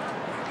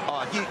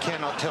 Oh, you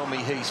cannot tell me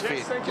he's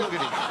fit. Look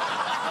at him.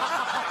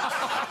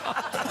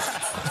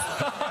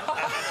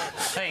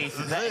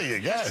 There you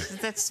go.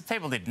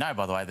 People didn't know,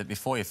 by the way, that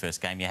before your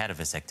first game you had a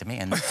vasectomy,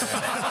 and it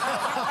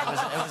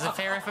was a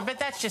fair effort. But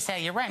that's just how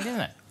you ran, isn't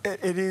it?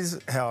 It is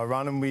how I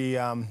run, and we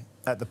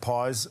at the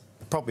Pies,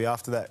 probably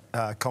after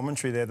that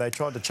commentary there, they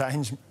tried to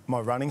change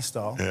my running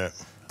style. Yeah.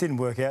 Didn't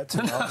work out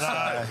too well.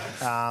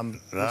 So,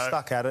 we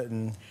stuck at it,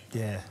 and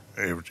yeah.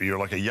 You're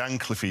like a young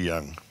Cliffy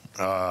Young.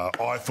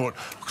 I thought,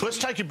 let's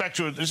take you back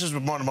to it. This is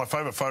one of my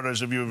favourite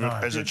photos of you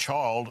as a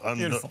child. And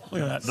beautiful.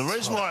 Look at that. The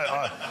reason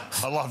why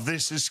I love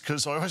this is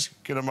because I always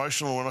get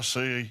emotional when I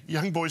see a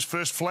young boy's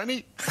first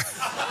flanny.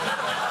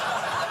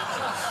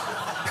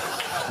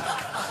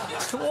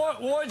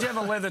 Why'd you have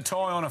a leather tie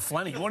on a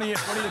flanny? What are you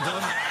doing?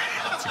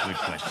 That's a good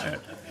question.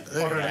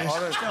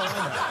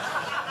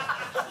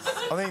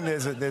 I think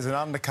there's an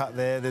undercut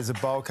there, there's a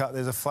bowl cut,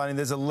 there's a flanny,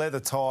 there's a leather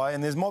tie,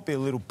 and there might be a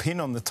little pin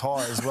on the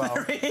tie as well.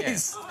 There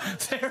is.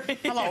 There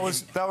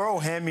is. They were all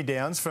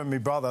hand-me-downs from my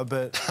brother,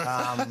 but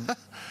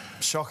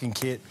shocking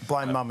kit.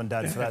 Blame mum and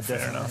dad for that,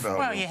 definitely.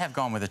 Well, you have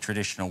gone with a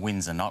traditional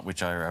Windsor knot,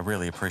 which I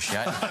really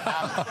appreciate.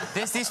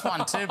 There's this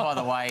one too, by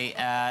the way.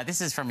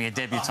 This is from your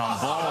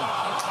debutante ball.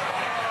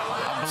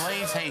 I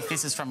believe, Heath,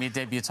 this is from your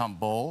debutante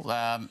ball.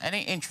 An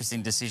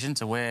interesting decision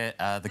to wear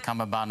the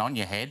cummerbund on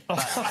your head. But,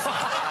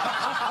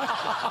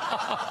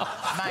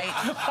 mate,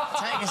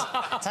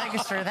 take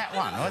us through that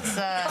one. What's...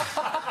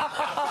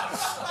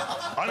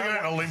 I'm going to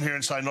go on a limb here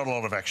and say not a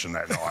lot of action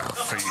that night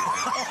for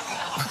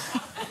you.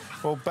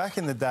 Well, back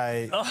in the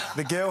day,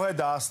 the girl had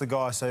to ask the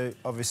guy, so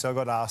obviously I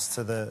got asked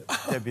to the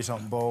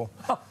debutante ball.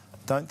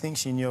 Don't think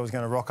she knew I was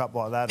going to rock up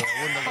like that, or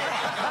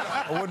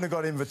I wouldn't have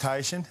got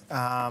invitation.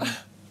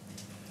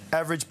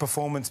 Average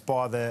performance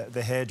by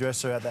the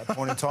hairdresser at that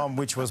point in time,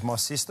 which was my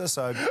sister,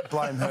 so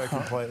blame her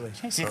completely.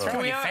 You're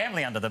throwing your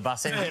family under the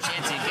bus every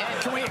chance you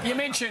get. You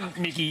mentioned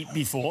Mickey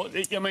before.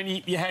 I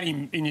mean, you had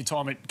him in your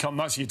time at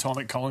most of your time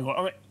at Collingwood.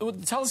 I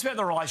mean, tell us about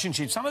the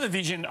relationship. Some of the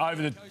vision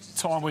over the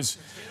time was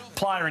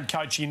player and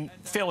coach in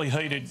fairly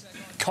heated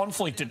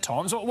conflict at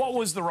times. What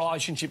was the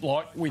relationship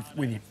like with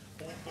him?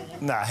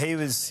 No, he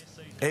was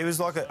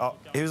like a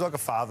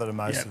father to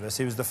most of us.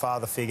 He was the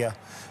father figure.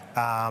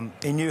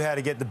 He knew how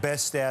to get the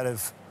best out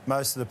of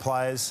most of the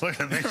players. Look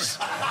at this.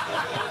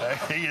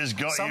 He has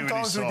got you in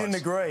his Sometimes we didn't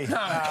agree.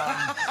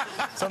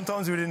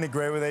 Sometimes we didn't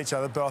agree with each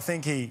other, but I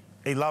think he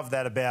loved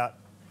that about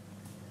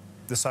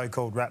the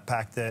so-called Rat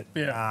Pack, that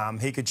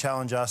he could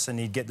challenge us and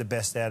he'd get the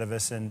best out of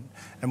us, and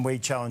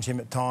we'd challenge him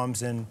at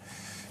times, and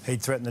he'd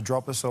threaten to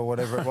drop us or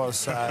whatever it was.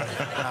 So,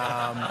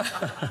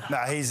 no,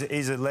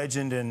 he's a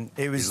legend, and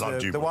he was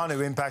the one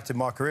who impacted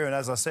my career. And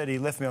as I said, he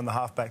left me on the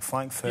half-back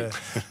flank for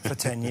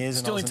 10 years.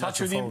 Still in touch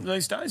with him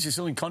these days? You're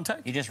still in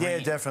contact?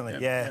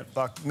 Definitely.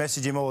 Like,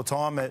 message him all the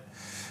time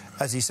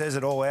as he says,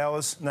 at all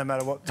hours, no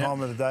matter what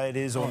time of the day it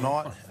is or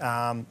night.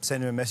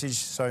 Send him a message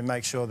so he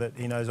makes sure that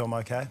he knows I'm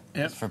OK.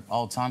 For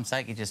old time's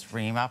sake, you just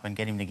ring him up and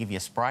get him to give you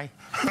a spray.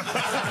 Be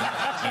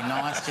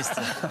nice, just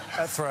to...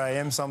 At 3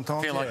 a.m.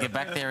 sometimes. Feel like you're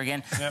back there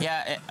again.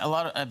 A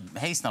lot of...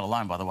 he's not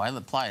alone, by the way. The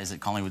players at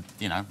Collingwood,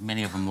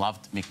 many of them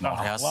loved Mick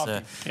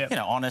Malthouse.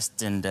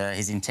 Honest, and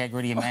his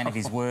integrity, a man of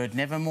his word.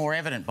 Never more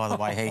evident, by the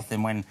way, Heath,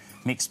 than when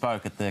Mick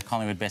spoke at the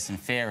Collingwood Best and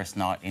Fairest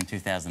night in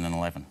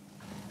 2011.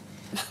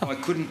 I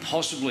couldn't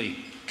possibly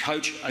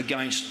coach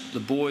against the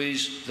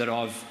boys that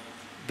I've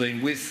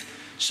been with,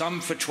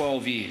 some for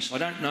 12 years. I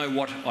don't know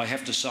what I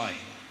have to say.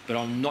 but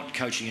I'm not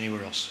coaching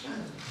anywhere else.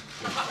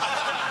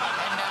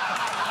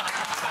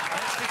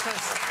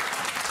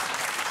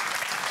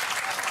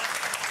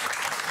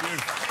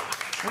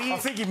 I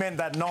think he meant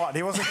that night.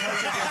 He wasn't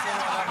coaching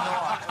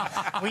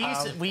that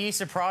night. Were you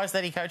surprised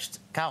that he coached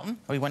Carlton?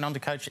 Or he went on to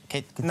coach?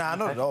 No,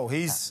 not at all.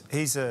 He's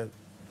a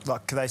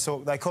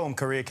they call him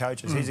career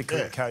coaches. He's a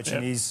career coach,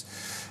 and he's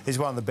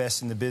one of the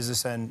best in the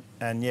business. And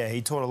yeah,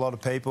 he taught a lot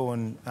of people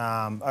and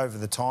over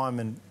the time,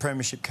 and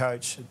premiership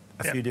coach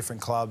a few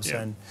different clubs,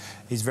 and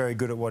he's very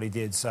good at what he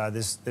did. So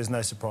there's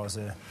no surprise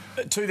there.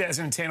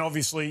 2010,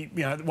 obviously,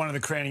 you know, one of the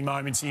crowning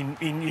moments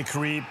in your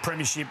career,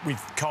 premiership with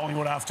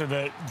Collingwood after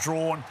the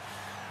drawn.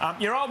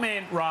 Your old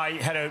man, Ray,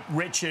 had a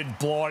wretched,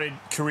 blighted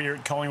career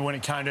at Collingwood when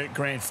it came to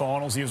grand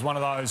finals. He was one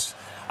of those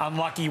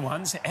unlucky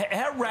ones.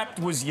 How rapt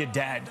was your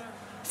dad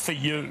for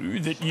you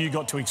that you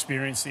got to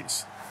experience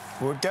this?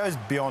 Well, it goes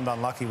beyond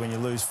unlucky when you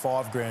lose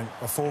 4 grand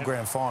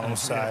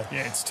finals. So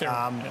yeah, it's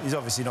terrible. He's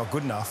obviously not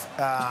good enough.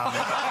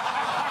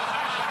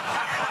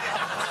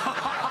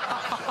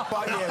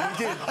 But yeah, we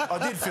did. I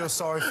did feel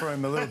sorry for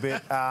him a little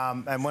bit.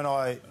 And when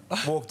I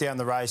walked down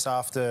the race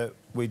after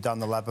we'd done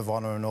the lap of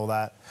honour and all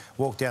that,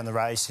 walked down the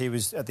race, he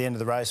was at the end of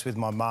the race with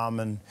my mum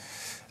and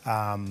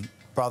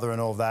brother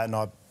and all of that, and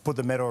I put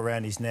the medal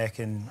around his neck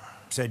and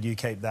said, "You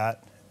keep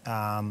that."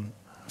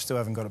 Still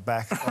haven't got it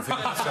back. I think,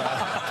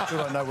 so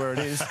still don't know where it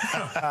is.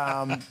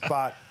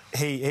 But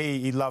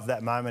he loved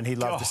that moment. He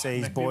loved to see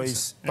his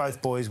boys,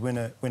 both boys, win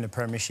a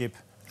premiership.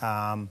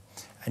 And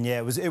yeah,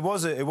 it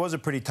was a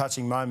pretty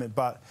touching moment.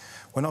 But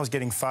when I was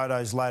getting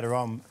photos later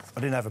on, I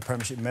didn't have a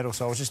premiership medal,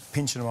 so I was just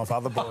pinching them off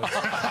other boys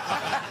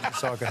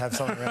so I could have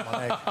something around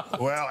my neck.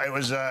 Well, it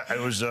was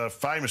a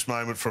famous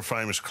moment for a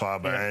famous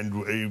club, and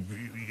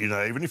you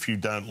know, even if you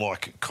don't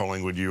like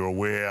Collingwood, you're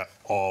aware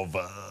of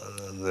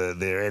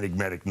their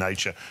enigmatic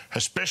nature,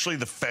 especially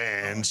the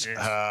fans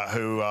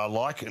who are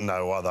like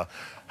no other.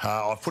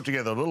 I've put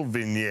together a little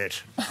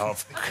vignette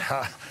of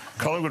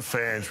Collingwood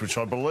fans, which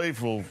I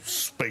believe will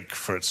speak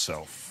for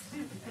itself.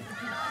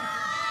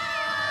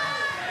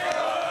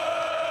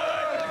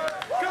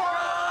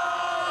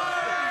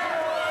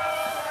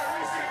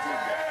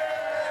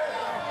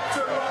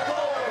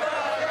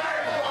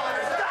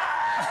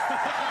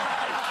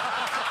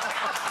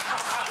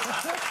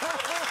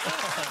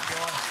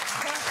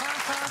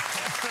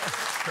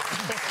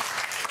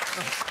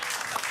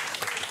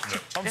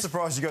 I'm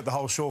surprised you got the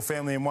whole Shaw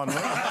family in one room.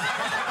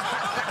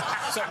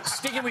 So,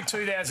 sticking with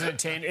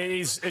 2010,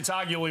 it's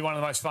arguably one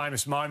of the most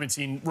famous moments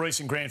in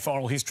recent grand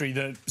final history,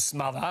 the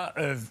smother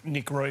of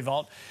Nick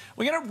Riewoldt.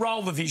 We're going to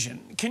roll the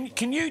vision.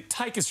 Can you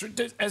take us through,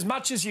 as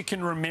much as you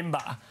can remember,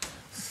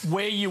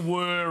 where you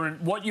were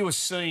and what you were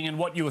seeing and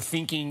what you were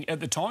thinking at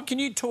the time? Can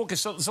you talk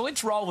us... So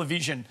let's roll the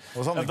vision. I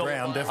was on the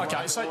ground, definitely.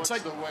 OK, so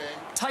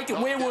take it.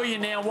 Where were you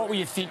now? What were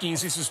you thinking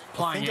as this was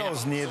playing I think I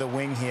was near the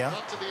wing here.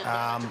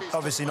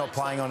 Obviously not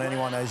playing on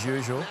anyone as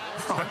usual.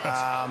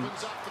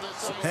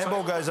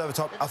 Handball goes over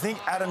top. I think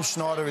Adam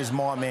Schneider is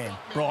my man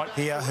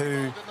here,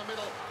 who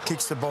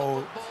kicks the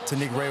ball to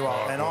Nick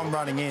Riewoldt, and I'm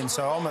running in,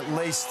 so I'm at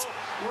least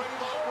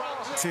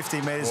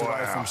 50 metres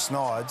away from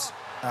Snides.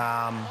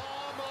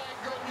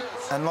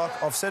 And like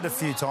I've said a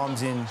few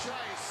times in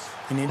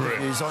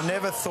interviews, I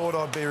never thought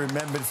I'd be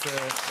remembered for...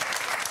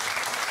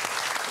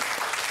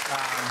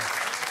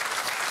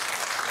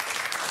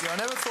 I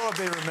never thought I'd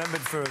be remembered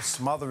for a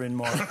smother in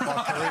my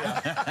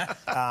career.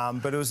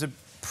 But it was a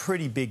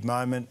pretty big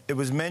moment. It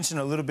was mentioned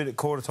a little bit at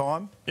quarter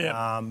time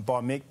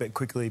by Mick, but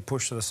quickly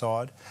pushed to the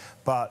side.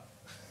 But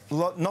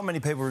not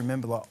many people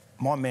remember, like,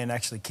 my man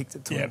actually kicked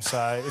it to him.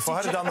 So if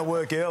I had done the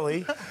work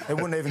early, it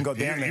wouldn't even got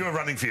down there. You were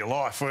running for your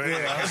life, weren't you?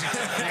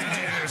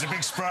 There was a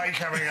big spray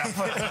coming up.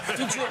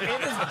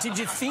 Did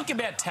you think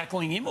about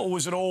tackling him, or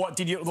was it all...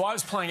 While I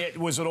was playing it,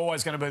 was it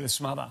always going to be the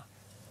smother?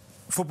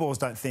 Footballers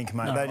don't think,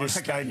 mate. No,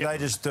 they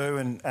just do.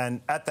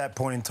 And at that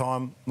point in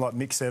time, like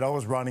Mick said, I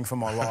was running for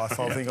my life.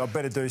 I think I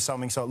better do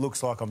something so it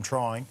looks like I'm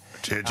trying.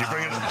 Did you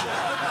bring it?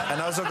 And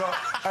as I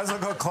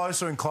got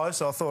closer and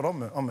closer, I thought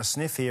I'm a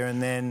sniff here,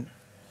 and then...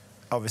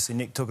 Obviously,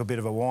 Nick took a bit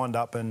of a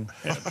wind-up and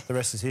the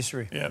rest is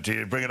history. Do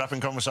you bring it up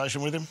in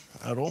conversation with him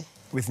at all?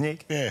 With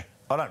Nick? Yeah.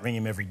 I don't ring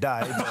him every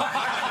day. But...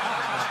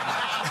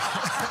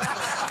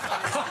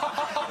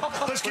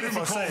 Let's give him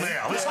a call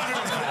now. Let's give him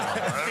a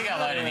call. Big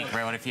hello to Nick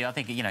Riewoldt. I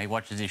think, you know, he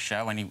watches this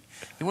show, and he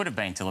would have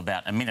been till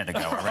about a minute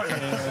ago, I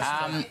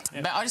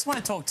reckon. But I just want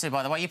to talk to,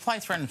 by the way, you play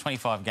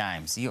 325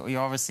 games. You're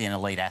obviously an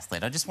elite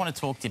athlete. I just want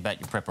to talk to you about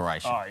your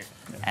preparation.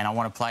 And I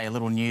want to play a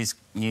little news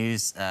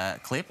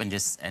clip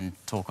and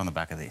talk on the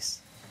back of this.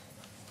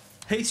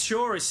 Heath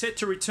Shaw is set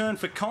to return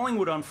for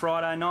Collingwood on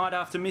Friday night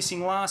after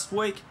missing last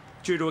week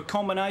due to a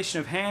combination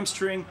of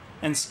hamstring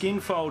and skin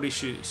fold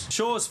issues.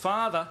 Shaw's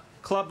father,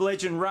 club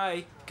legend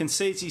Ray,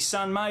 concedes his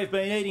son may have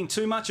been eating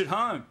too much at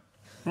home.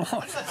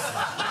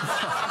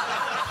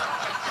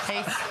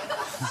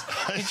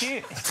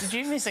 Heath, did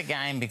you miss a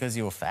game because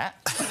you were fat?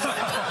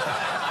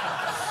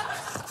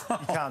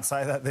 You can't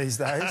say that these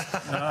days.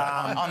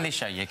 On this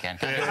show, you can.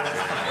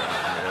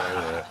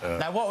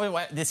 Now,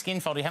 the skin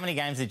fold? How many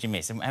games did you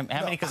miss? How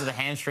many because of the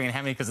hamstring and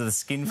how many because of the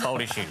skin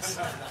fold issues?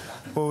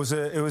 Well,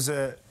 it was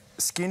a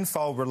skin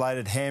fold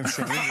related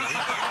hamstring injury.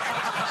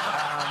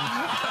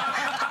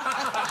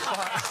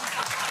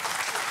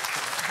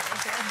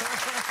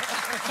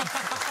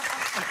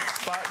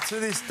 But to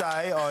this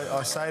day,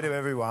 I say to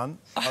everyone,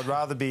 I'd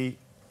rather be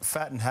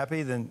fat and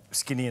happy than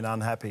skinny and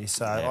unhappy.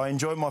 So I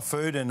enjoy my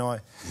food and I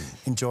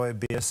enjoy a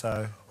beer,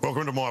 so...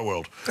 Welcome to my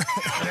world.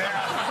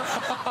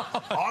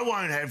 Now, I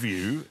won't have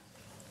you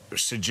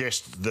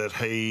suggest that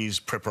his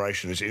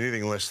preparation is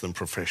anything less than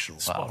professional.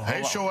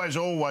 Henshaw is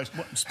always...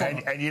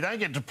 And you don't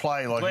get to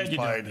play like he's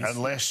played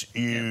unless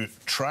you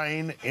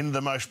train in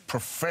the most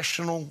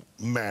professional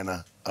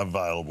manner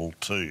available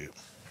to you.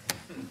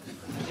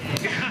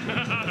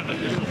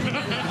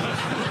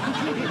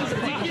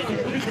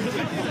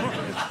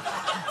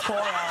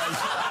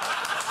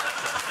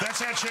 That's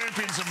how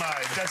champions are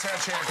made. That's how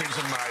champions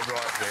are made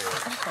right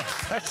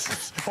there.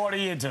 What are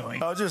you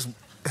doing?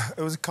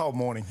 It was a cold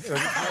morning. It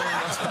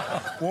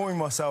was warming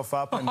myself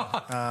up and...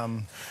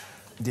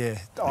 yeah,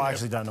 I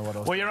actually don't know what I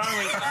was doing.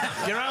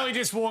 Well, you're only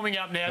just warming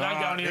up now. Don't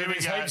go anywhere.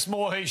 There's heaps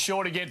more he's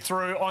sure to get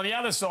through. On the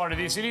other side of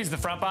this, it is the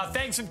front bar.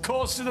 Thanks, of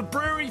course, to the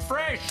Brewery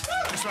Fresh.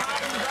 That's right.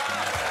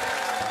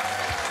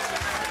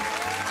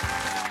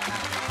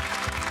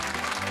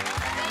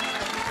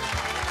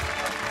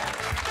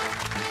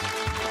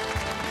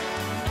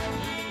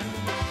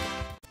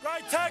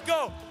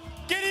 Tackle!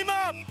 Get him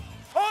up!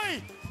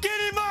 Oi! Get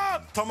him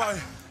up! Tomo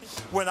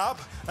went up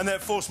and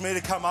that forced me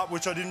to come up,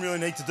 which I didn't really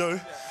need to do,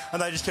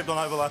 and they just kept on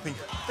overlapping.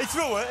 He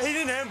threw it. He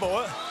didn't handball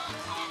it.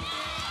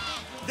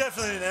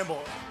 Definitely didn't handball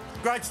it.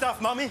 Great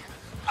stuff, Mummy.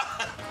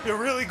 You're a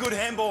really good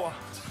handballer.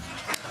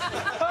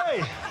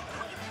 Hey!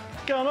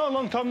 What's going on?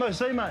 Long time no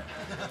see, mate.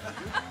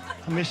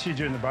 I missed you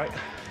during the break.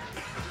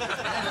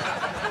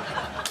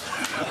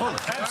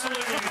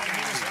 Absolutely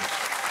magnificent.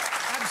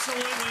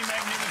 Absolutely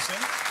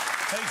magnificent.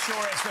 Heath Shaw,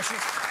 our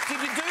specialist.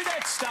 Did you do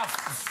that stuff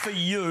for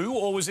you,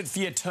 or was it for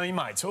your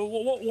teammates? Or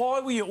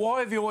why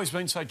have you always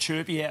been so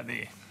chirpy out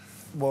there?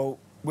 Well,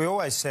 we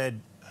always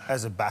said,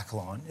 as a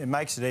backline, it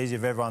makes it easier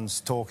if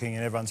everyone's talking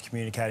and everyone's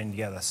communicating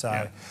together. So,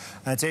 and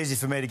it's easy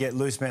for me to get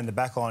loose man in the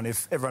backline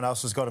if everyone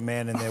else has got a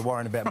man and they're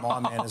worrying about my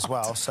man as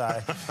well. So,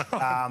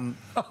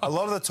 a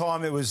lot of the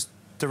time it was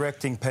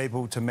directing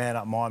people to man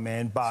up my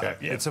man, but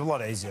it's a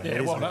lot easier.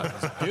 Yeah, well done.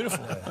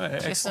 Beautiful.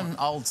 Just some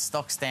old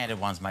stock standard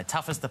ones, mate.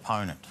 Toughest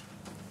opponent.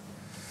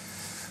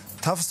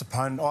 Toughest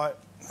opponent,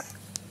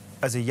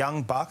 as a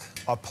young buck,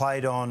 I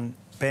played on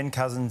Ben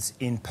Cousins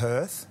in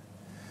Perth.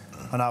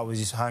 I know it was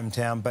his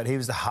hometown, but he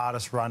was the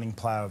hardest running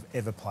player I've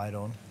ever played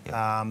on.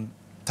 Yep.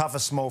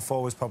 Toughest small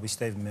forward was probably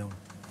Stephen Milne.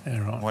 Yeah,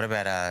 right. What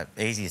about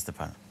easiest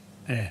opponent?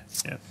 Yeah.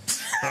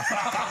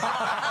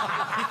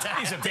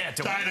 He's about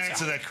to Don't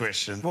answer that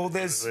question. Well,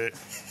 there's...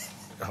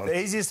 The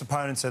easiest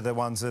opponents are the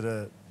ones that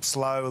are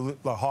slow,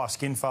 like high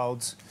skin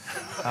folds,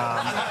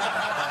 and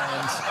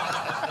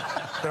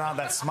they aren't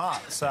that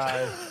smart. So,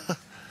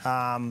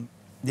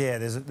 yeah,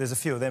 there's a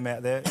few of them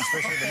out there,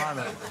 especially at the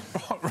moment.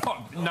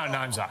 Right, no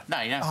names are.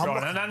 No, you don't.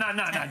 Right, no,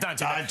 don't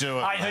do that. Do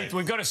it. Hey, Heath,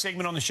 we've got a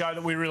segment on the show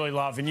that we really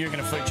love, and you're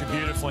going to feature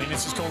beautifully, and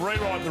it's called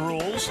Rewrite the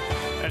Rules,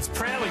 and it's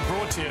proudly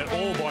brought to you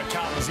all by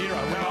Carlton Zero.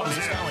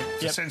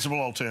 It's a sensible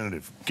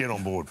alternative. Get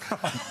on board. Can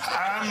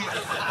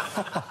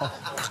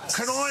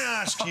I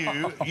ask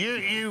you,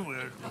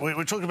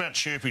 we're talking about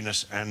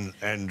chirpiness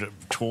and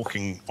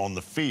talking on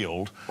the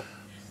field.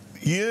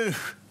 You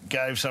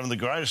gave some of the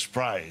greatest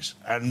praise,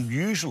 and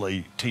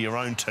usually to your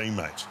own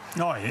teammates.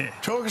 Oh, yeah.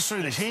 Talk us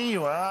through this. Here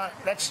you are.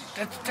 That's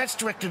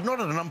directed not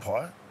at an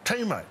umpire,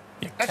 teammate.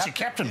 That's your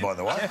captain, by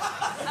the way.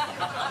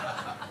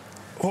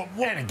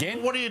 And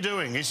again. What are you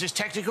doing? Is this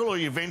tactical, or are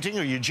you venting,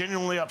 or are you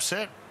genuinely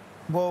upset?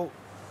 Well,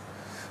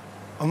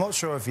 I'm not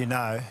sure if you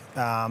know,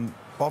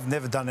 I've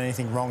never done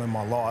anything wrong in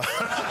my life.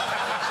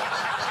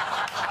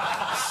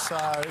 So...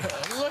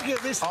 Look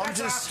at this.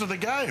 That's after the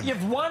game.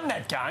 You've won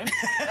that game.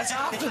 That's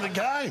after the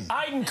game.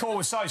 Aiden Core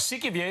was so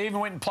sick of you, he even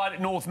went and played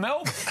at North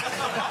Melbourne.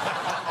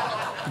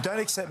 Don't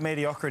accept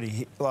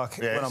mediocrity,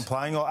 when I'm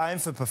playing. I aim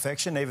for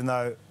perfection, even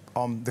though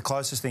I'm the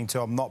closest thing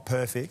to I'm not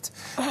perfect.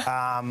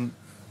 I've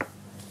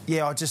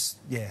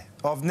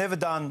never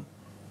done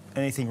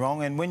anything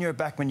wrong, and when you're a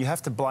backman, you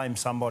have to blame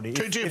somebody.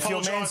 Do you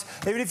apologise?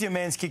 Even if your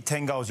man's kicked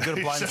 10 goals, you've got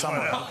to blame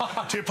somebody.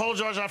 Do you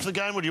apologise after the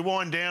game, or do you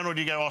wind down, or do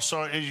you go, oh,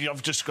 sorry,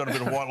 I've just got a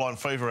bit of white line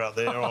fever out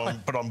there,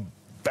 but I'm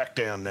back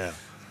down now?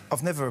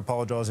 I've never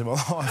apologised in my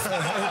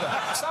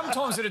life.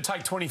 Sometimes it'd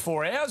take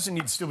 24 hours and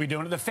you'd still be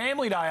doing it. The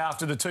family day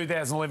after the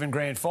 2011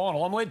 grand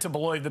final, I'm led to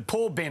believe that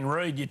poor Ben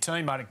Reid, your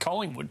teammate at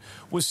Collingwood,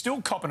 was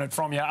still copping it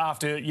from you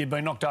after you'd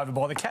been knocked over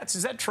by the Cats.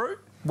 Is that true?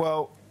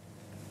 Well...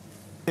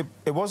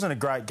 It wasn't a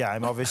great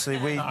game, obviously.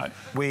 We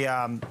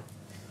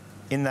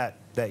in that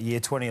year,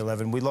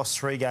 2011, we lost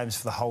 3 games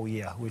for the whole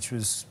year, which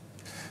was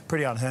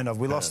pretty unheard of.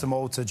 We lost them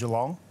all to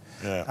Geelong,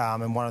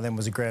 and one of them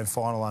was a grand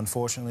final,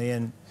 unfortunately.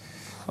 And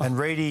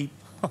Reedy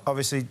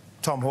obviously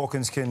Tom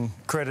Hawkins can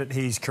credit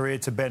his career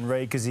to Ben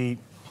Reid because he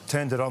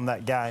turned it on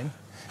that game.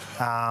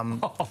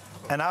 And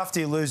after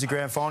you lose the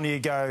grand final, you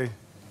go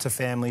to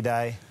family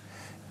day,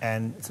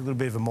 and it's a little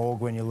bit of a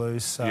morgue when you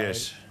lose. So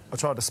yes. I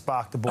tried to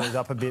spark the boys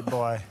up a bit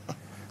by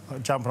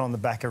jumping on the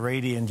back of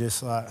Reedy and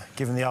just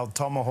giving the old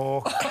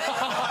tomahawk.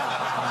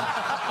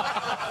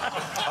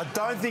 I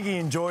don't think he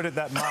enjoyed it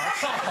that much.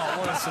 Oh,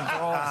 what a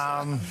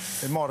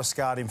surprise. It might have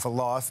scarred him for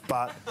life,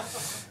 but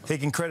he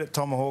can credit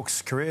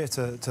Tomahawk's career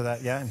to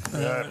that game.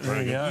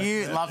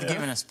 You love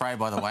giving a spray,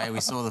 by the way.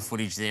 We saw the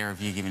footage there of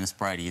you giving a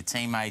spray to your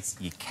teammates,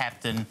 your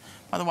captain.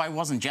 By the way, it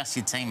wasn't just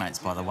your teammates,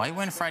 by the way. You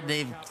weren't afraid to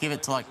even give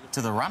it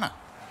to the runner.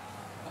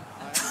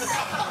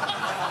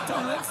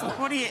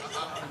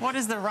 What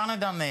has the runner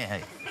done there,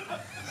 Heath?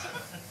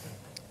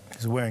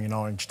 He's wearing an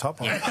orange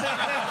top on.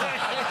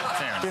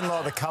 Didn't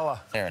like the colour.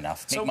 Fair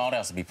enough. Mick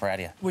Moldhouse would be proud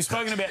of you. We've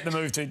spoken about the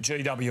move to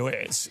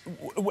GWS.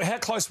 How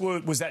close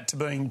was that to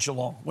being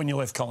Geelong when you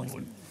left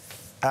Collingwood?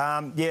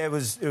 Yeah, it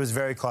was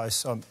very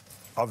close.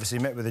 Obviously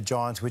met with the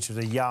Giants, which was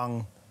a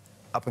young,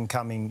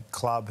 up-and-coming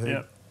club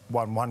who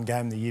won one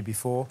game the year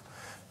before,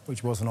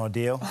 which wasn't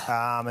ideal.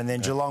 And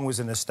then Geelong was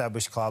an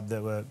established club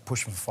that were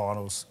pushing for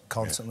finals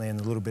constantly and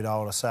a little bit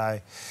older. So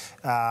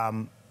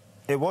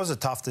it was a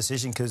tough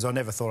decision because I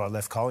never thought I'd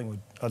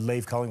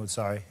leave Collingwood.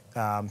 So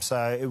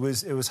it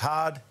was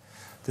hard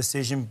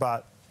decision,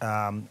 but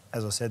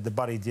as I said, the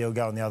Buddy deal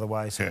going the other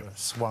way sort of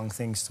swung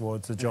things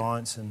towards the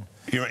Giants. And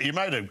you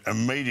made an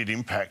immediate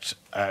impact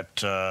at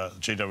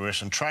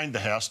GWS and trained the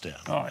house down.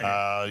 Oh,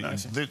 yeah.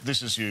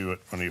 This is you at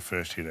one of your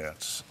first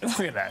hit-outs. Look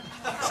at that.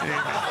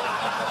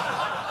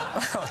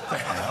 What the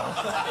hell?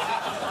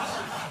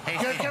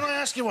 Can I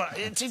ask you what?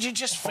 Did you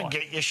just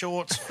forget your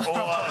shorts?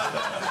 Or,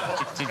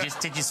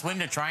 did you swim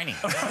to training?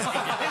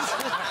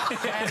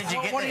 How did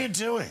you get what are you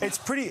doing? It's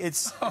pretty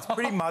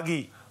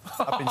muggy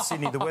up in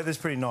Sydney. The weather's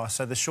pretty nice,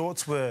 so the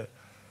shorts were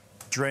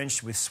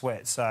drenched with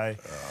sweat. So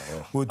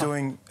we were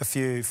doing a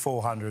few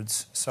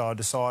 400s. So I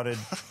decided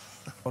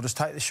I'll just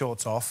take the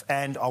shorts off.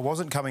 And I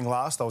wasn't coming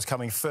last; I was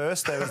coming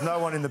first. There was no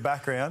one in the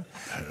background,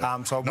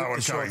 so I whipped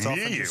the shorts off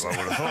and just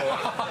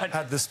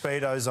had the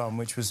Speedos on,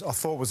 which I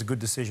thought was a good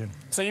decision.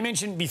 So you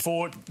mentioned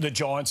before the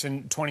Giants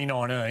in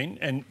 2019,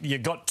 and you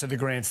got to the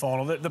grand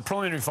final. The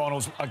preliminary final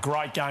was a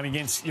great game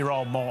against your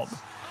old mob.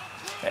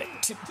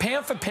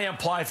 Pound for pound,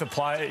 player for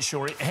player,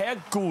 Shorty, how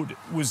good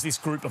was this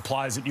group of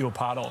players that you were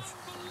part of?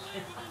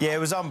 Yeah, it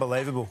was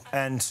unbelievable.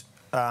 And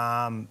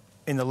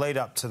in the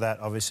lead-up to that,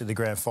 obviously, the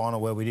grand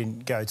final, where we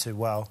didn't go too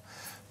well,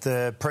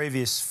 the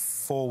previous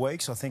 4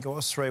 weeks, I think it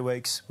was 3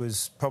 weeks,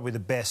 was probably the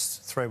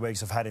best 3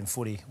 weeks I've had in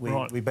footy.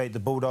 We beat the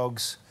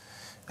Bulldogs,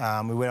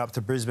 we went up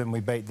to Brisbane, we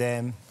beat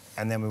them,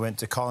 and then we went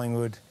to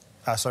Collingwood.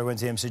 Went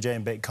to MCG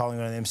and beat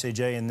Collingwood on the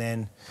MCG, and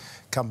then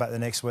come back the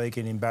next week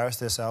and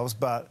embarrassed ourselves.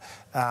 But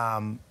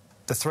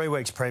the 3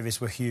 weeks previous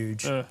were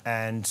huge,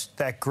 and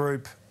that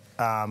group,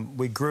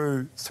 we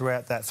grew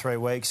throughout that 3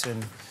 weeks,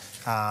 and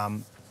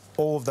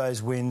all of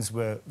those wins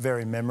were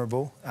very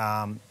memorable,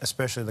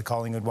 especially the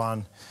Collingwood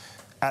one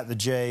at the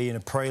G in a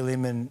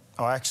prelim. And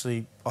I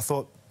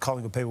thought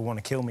Collingwood people want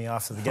to kill me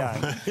after the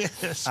game,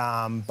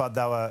 but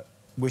they were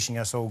wishing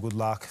us all good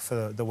luck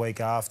for the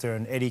week after.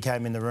 And Eddie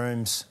came in the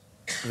rooms,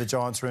 the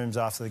Giants rooms,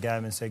 after the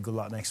game and said good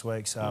luck next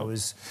week. So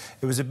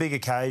it was a big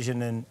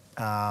occasion, and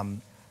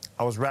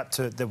I was rapt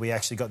to it that we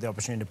actually got the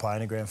opportunity to play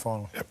in a grand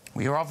final.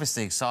 Well, you're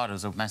obviously excited. It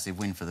was a massive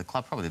win for the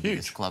club, probably the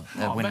biggest club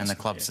win in the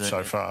club's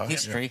so far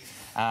history.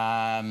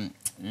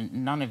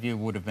 None of you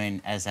would have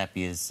been as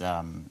happy as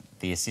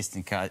the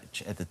assistant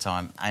coach at the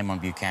time,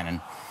 Eamon Buchanan.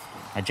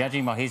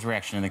 Judging by his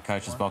reaction in the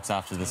coach's box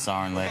after the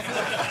siren left.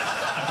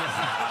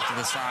 After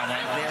the siren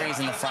left, there he is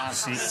in the front.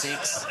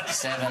 6,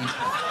 7, 8,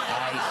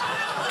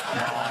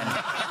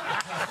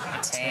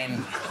 9, 10,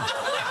 11.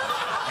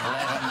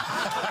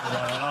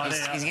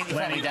 He's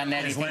probably done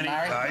that. He's Murray.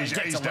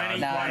 He's done.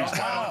 No,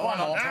 one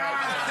more. 12.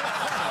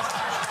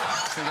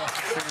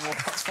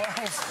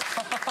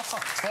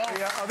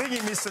 Yeah, I think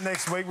he missed the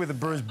next week with a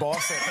bruised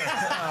bicep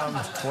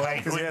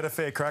because he had a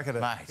fair crack at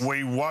it.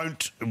 We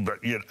won't, but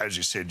as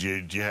you said,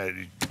 you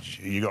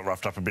got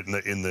roughed up a bit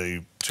in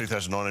the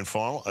 2019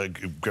 final,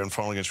 grand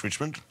final against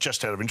Richmond.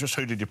 Just out of interest,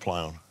 who did you play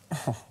on?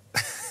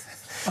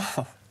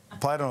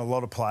 Played on a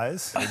lot of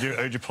players.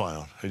 Who'd you play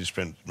on? Who'd you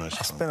spend most of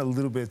the time? I spent a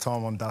little bit of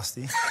time on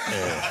Dusty.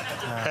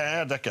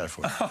 How'd that go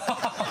for you?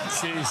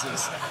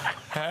 Jesus.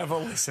 Have a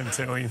listen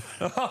to him.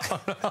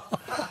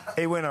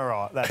 He went all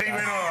right. He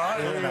went all right?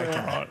 He went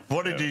okay.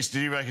 What did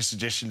you make a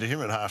suggestion to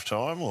him at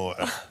half-time? Or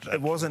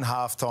It wasn't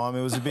half-time.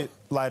 It was a bit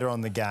later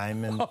on the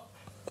game, and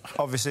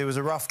obviously it was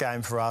a rough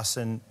game for us,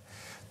 and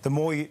the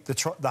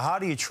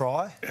harder you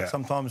try,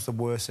 sometimes the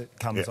worse it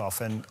comes off.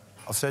 And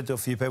I've said to a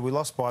few people, we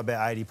lost by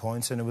about 80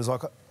 points, and it was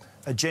like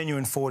a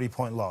genuine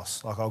 40-point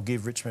loss. Like, I'll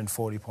give Richmond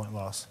 40-point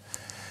loss.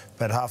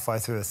 But halfway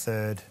through the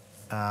third,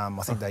 I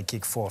think they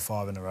kicked 4 or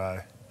 5 in a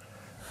row.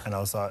 And I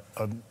was like,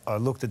 I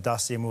looked at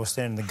Dusty and we were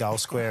standing in the goal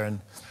square,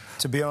 and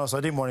to be honest, I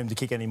didn't want him to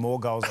kick any more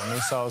goals on me,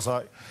 so I was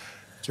like, do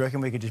you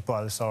reckon we could just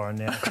blow the siren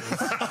now?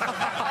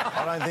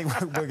 I I don't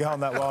think we're going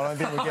that well. I don't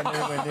think we're getting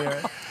anywhere near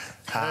it.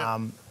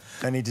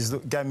 And he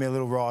just gave me a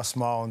little wry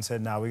smile and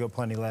said, "No, we got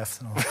plenty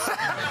left." And I was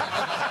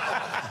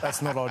like,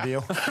 that's not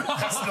ideal.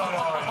 That's not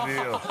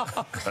ideal.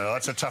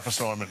 That's a tough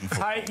assignment in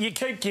football. Hey, you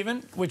keep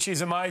giving, which is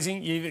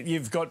amazing.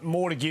 You've got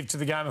more to give to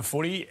the game of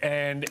footy,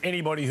 and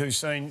anybody who's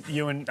seen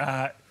you and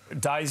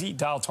Daisy,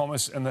 Dale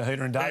Thomas, and the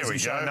Heater and Daisy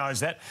show knows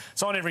that.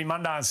 It's on every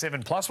Monday on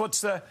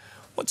 7+.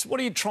 What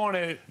are you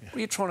trying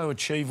to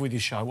achieve with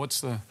your show?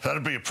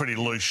 That'd be a pretty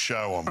loose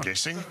show, I'm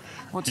guessing.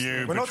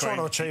 We're not trying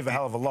to achieve a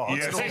hell of a lot.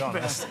 Yeah,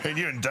 and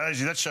you and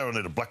Daisy, that show will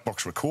need a black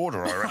box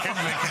recorder, I reckon.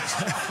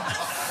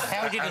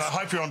 And I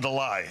hope you're on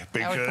delay,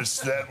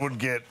 because that would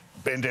get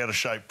bent out of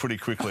shape pretty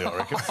quickly, I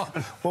reckon.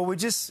 Well,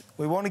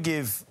 we want to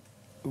give.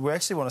 We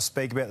actually want to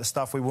speak about the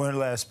stuff we weren't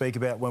allowed to speak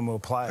about when we were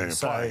playing.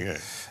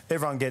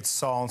 Everyone gets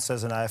silenced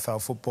as an AFL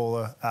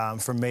footballer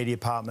from media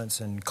departments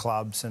and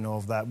clubs and all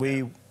of that.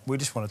 We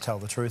just want to tell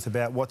the truth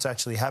about what's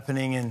actually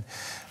happening,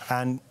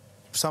 and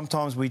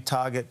sometimes we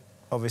target,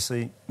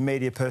 obviously,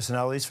 media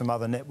personalities from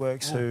other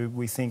networks who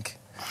we think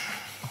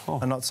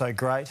are not so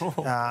great.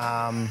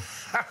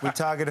 We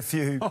target a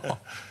few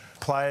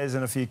players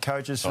and a few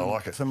coaches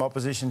from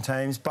opposition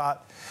teams,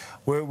 but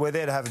we're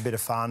there to have a bit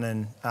of fun,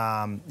 and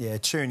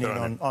tune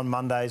in on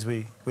Mondays.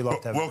 We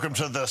like to have. Welcome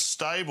to the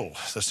stable,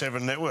 the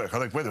 7 Network. I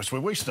think that's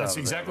where we started. That's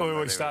exactly where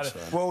we started.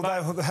 Well,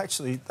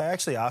 they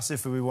actually asked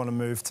if we want to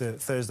move to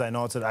Thursday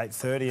nights at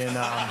 8:30, and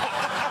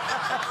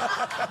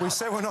we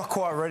said we're not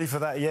quite ready for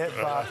that yet.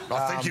 But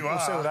I think you are.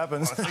 We'll see what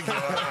happens. I think you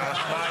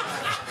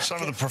are. Some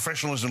of the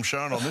professionalism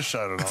shown on this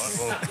show tonight.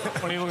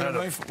 What are you looking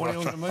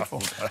to move for?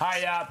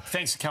 Hey,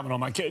 thanks for coming on,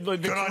 mate. Good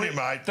on you,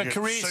 mate. The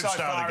career so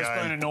far has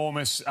been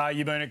enormous.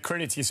 You've been a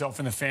credit to yourself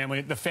and the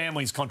family. The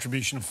family's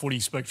contribution to footy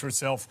speaks for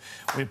itself.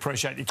 We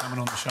appreciate you coming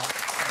on the show. Heath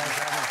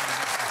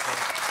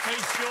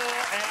Shaw,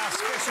 our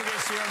special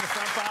guest here on the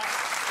front bar.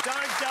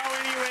 Don't go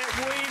anywhere.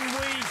 When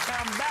we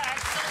come back,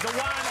 the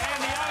one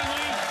and the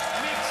only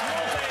Mix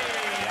Multi.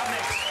 Up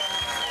next.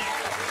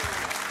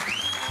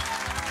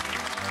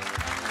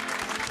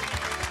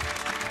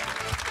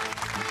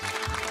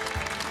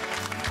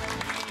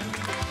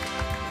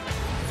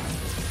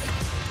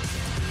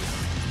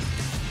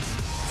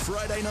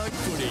 Friday Night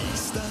Footy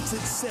starts at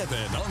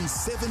 7 on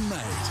 7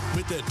 Mate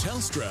with the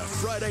Telstra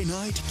Friday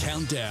Night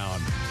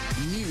Countdown.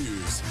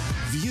 News,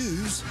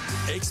 views,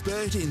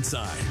 expert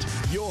insight.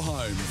 Your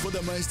home for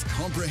the most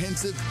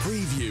comprehensive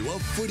preview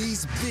of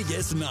footy's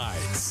biggest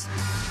nights.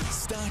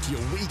 Start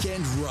your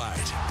weekend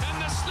right.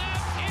 And the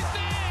snap is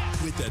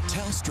there! With the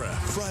Telstra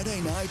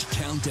Friday Night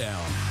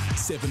Countdown.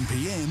 7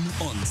 p.m.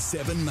 on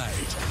 7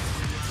 Mate.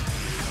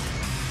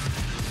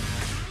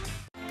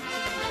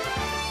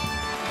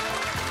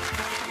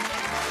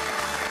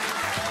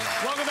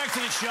 To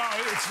the show.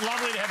 It's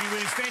lovely to have you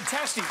with us.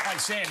 Fantastic. Hey,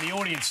 Sam, the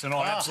audience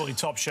tonight, absolutely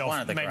top shelf. One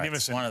of the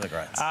magnificent. Greats. One of the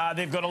greats.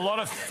 They've got a lot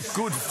of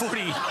good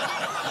footy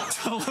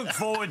to look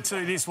forward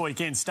to this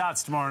weekend.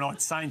 Starts tomorrow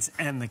night, Saints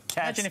and the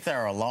Cats. Imagine if they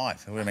were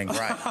alive. It would have been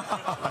great.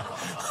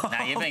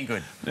 No, you've been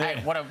good. Yeah.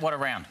 Hey, what a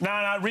round.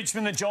 No,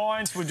 Richmond, the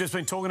Giants. We've just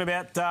been talking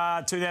about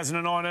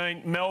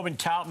 2019. Melbourne,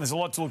 Carlton. There's a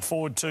lot to look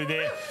forward to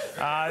there.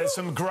 There's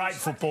some great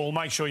football.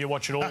 Make sure you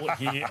watch it all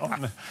here on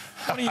the...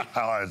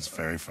 It's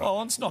very funny.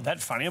 Oh, it's not that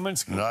funny. I mean,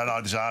 it's...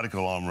 No, this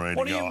article I'm reading.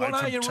 What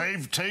are you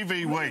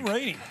TV what Week. are you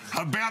reading?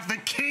 About the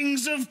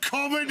kings of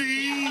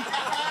comedy. Look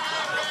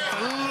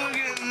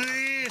at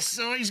this.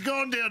 Oh, he's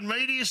gone down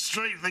Media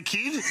Street, the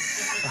kid.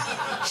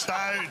 So,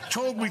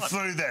 talk me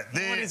through that.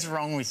 What is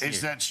wrong with you?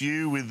 That's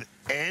you with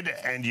Ed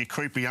and your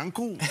creepy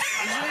uncle? Is it?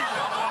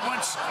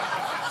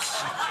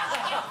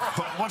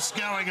 What's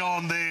going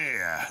on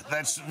there?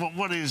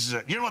 What is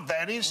it? You know what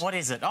that is? What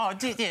is it? Oh, no,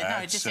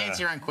 just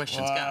answer your own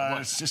questions. Go.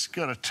 It's just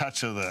got a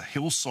touch of the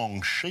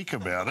Hillsong chic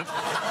about it.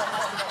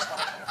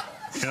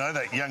 You know,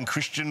 that young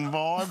Christian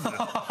vibe?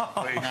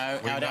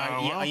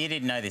 No, you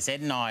didn't know this.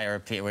 Ed and I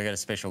we've got a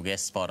special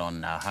guest spot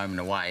on Home and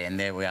Away, and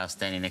there we are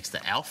standing next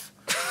to Alf.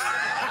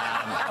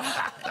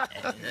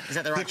 Is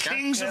that the right The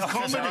Kings of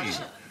Comedy.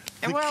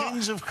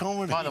 Kings of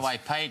Comedy. By the way,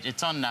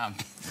 it's on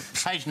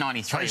page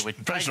 93,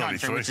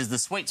 which is the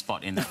sweet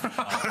spot in that.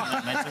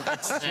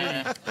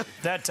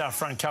 That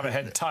front cover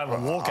had Taylor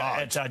Walker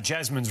at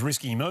Jasmine's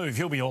Risky Move.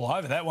 He'll be all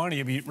over that, won't he?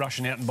 He'll be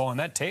rushing out and buying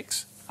that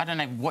Tex. I don't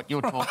know what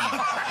you're talking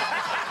about.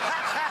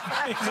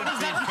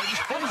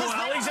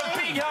 Well, he's a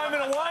big Home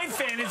and Away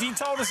fan, as he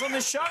told us on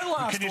the show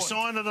last week. Can you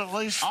sign it at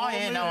least? Oh,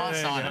 yeah, no, I'll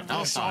sign it.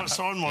 I'll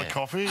sign my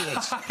copy.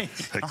 It's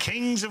the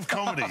Kings of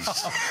Comedies.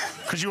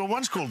 Because you were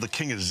once called the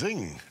King of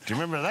Zing. Do you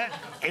remember that?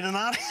 In an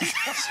article.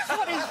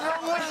 What is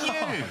wrong with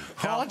you?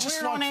 I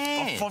just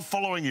like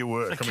following your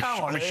work.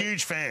 I'm a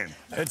huge fan.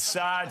 It's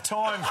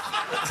time.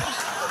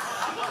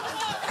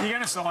 You're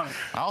going to sign it?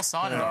 I'll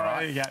sign it, all right.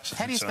 There you go.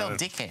 How do you spell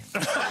dickhead?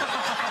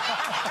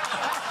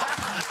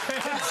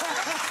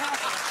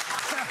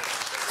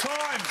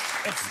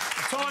 It's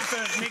time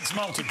for Mix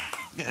Multi.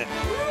 Hey,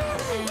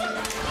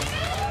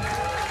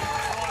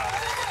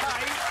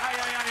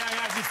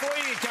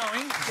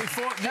 before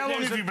How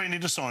long have you been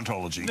into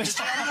Scientology? Just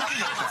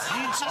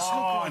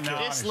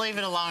leave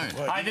it alone.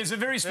 Hey, there's a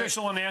very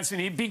special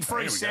announcement here. Big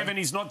Free 7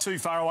 is not too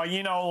far away.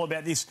 You know all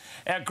about this.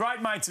 Our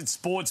great mates at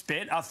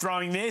Sportsbet are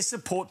throwing their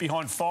support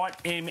behind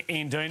Fight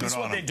MND. And this is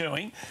what they're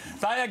doing.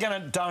 They are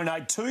going to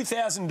donate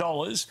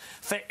 $2,000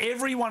 for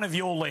every one of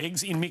your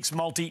legs in mixed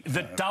multi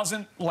that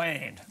doesn't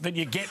land, that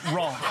you get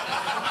wrong.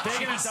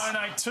 They're going to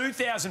donate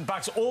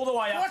 $2,000 all the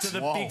way up to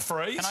the Big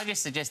Freeze. Can I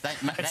just suggest that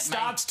it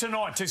starts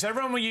tonight too. So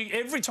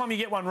every time you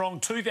get one wrong,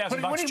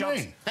 $2,000 What do you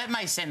jumps. mean? That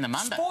may send them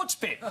under.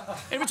 Sportsbet.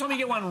 Every time you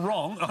get one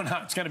wrong, oh no,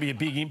 it's going to be a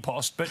big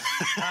impost, but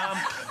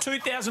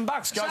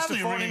 $2,000 goes to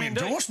Fight MND.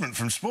 Endorsement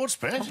from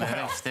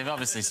Sportsbet. They've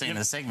obviously seen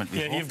the segment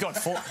before. Yeah, you've got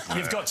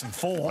some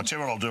form. I'll tell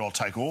you what I'll do. I'll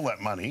take all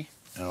that money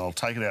and I'll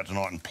take it out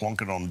tonight and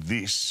plonk it on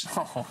this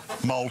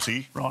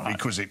multi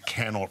because it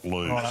cannot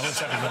lose. Right, let's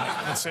have a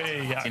look. Let's see.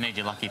 Do you need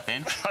your lucky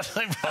pen? I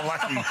need my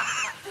lucky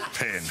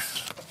pen.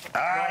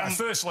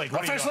 First leg.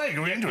 First leg.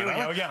 Are we into it?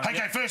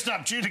 Okay, first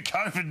up, due to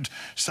COVID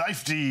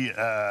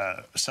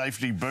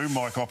safety boom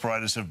mic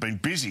operators have been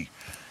busy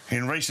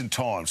in recent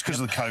times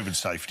because of the COVID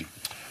safety.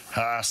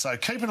 So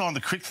keep an eye on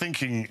the quick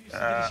thinking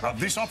of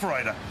this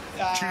operator.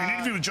 During an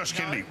interview with Josh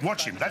Kennedy,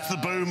 watch him. That's the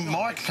boom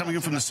mic coming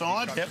in from the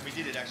side. We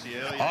did it actually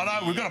earlier. I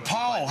know, we've got a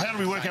poll. How do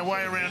we work our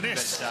way around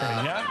this?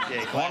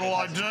 What will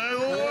I do?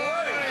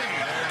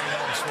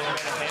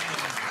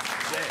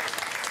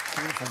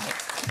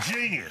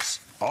 Genius.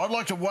 I'd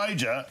like to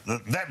wager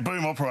that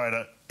boom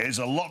operator is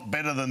a lot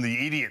better than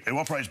the idiot who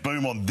operates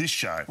boom on this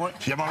show.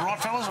 Am I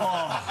right, fellas?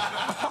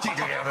 Get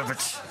out of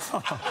it.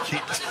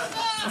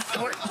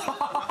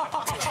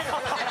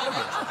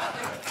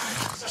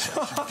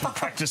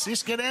 Practice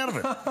this, get out of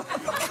it.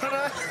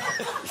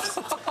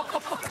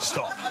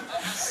 Stop.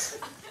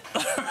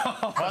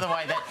 By the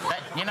way,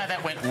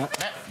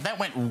 that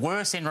went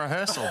worse in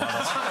rehearsal.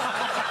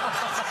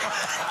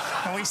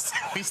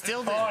 We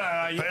still did.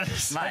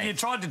 Have you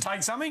tried to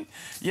take something?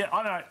 Yeah,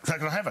 I don't know.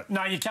 Can I have it?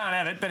 No, you can't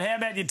have it. But how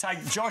about you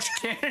take Josh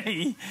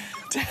Kennedy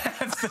to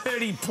have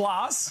 30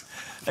 plus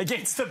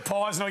against the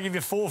Pies, and I'll give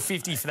you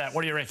 $4.50 for that.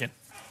 What do you reckon?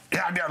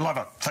 Yeah, I love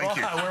it. Thank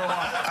you. We're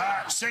away.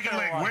 Second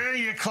leg,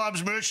 wearing your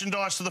club's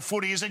merchandise to the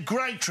footy is a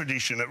great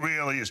tradition. It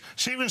really is.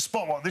 See, you can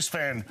spot what this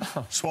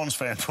Swans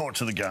fan brought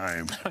to a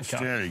grown man.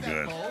 Very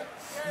good.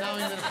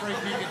 Knowing that a free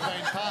kick had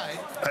been paid.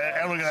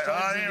 Look at that.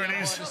 Oh, there it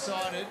is.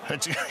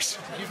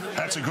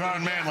 That's a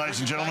grown man, ladies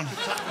and gentlemen.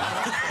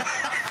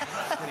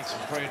 Getting some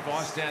free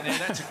advice down there.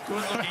 That's a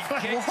good-looking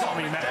kick.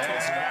 Tommy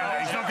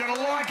He's not going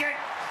to like it.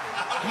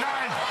 No.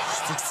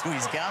 Sticks to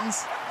his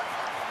guns.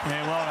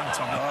 Yeah, well done,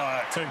 Tommy. All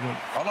right. Too good.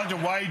 I'd like to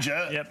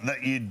wager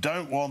that you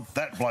don't want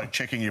that bloke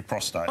checking your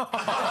prostate.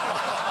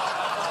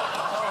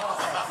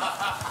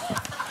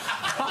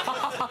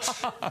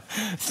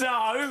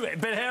 No,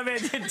 but how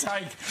about you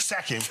take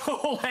Sack him.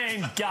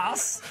 Cool-hand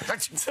Gus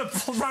to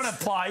run a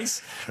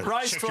place,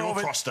 race Check 12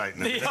 your prostate.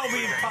 the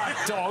Albion Park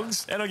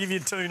Dogs, and I'll give you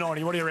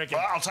 $2.90. What do you reckon?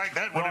 Well, I'll take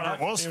that, whatever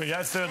it was. Here we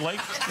go, third leg.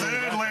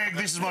 Third leg,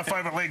 this is my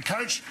favourite leg,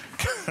 coach.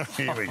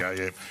 Here we go,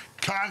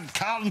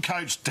 Carlton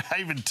coach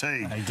David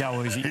Teague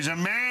is a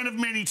man of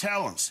many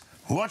talents.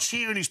 Watch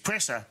here in his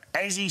presser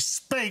as he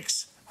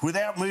speaks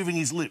without moving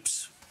his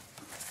lips.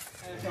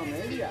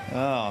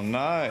 Oh,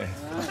 no.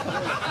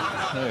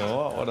 Tell you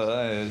what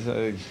are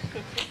they?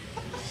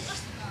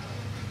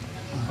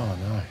 Oh,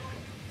 no.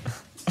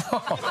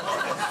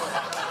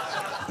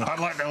 I'd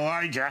like to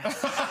wager.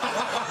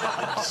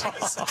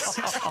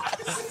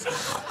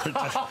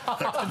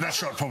 That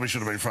shot probably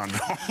should have been front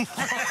on.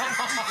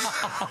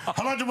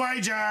 I'd like to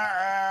wager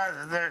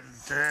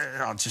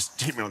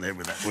just hit me on the head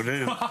with that, would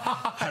you?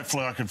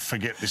 Hopefully I could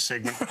forget this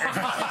segment.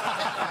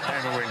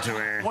 Never went to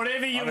air.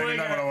 Whatever you were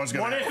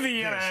whatever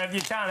you have,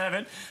 you can't have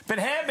it. But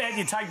how about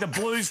you take the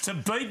Blues to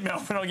beat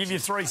Melbourne? I'll give you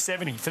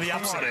 $3.70 for the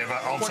upset. Whatever,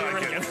 I'll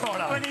take it.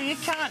 Well,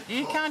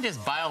 you can't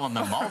just bail on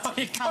the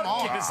multi. Come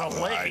on. Give us a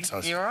leg.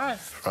 You're right.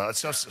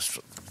 It's just,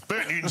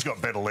 Bert Newton's got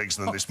better legs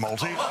than this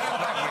multi.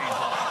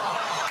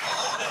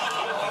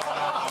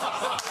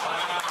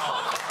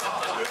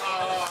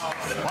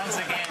 Once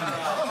again.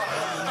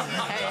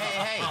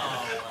 Hey.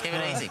 Keep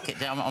it easy.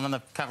 I'm on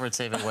the cover of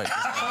TV Week.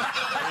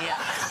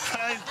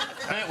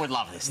 Bert would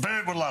love this.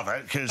 Bert would love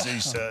it because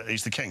he's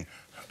the king.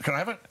 Can I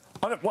have it?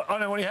 I know what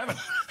are you having?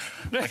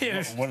 What did I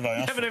ask? You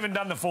haven't even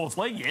done the fourth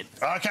leg yet.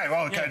 Okay,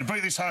 to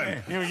beat this home.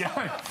 Yeah, here we go.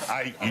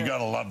 Hey, you got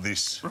to love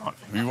this. Right.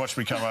 You watch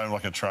me come home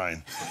like a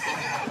train.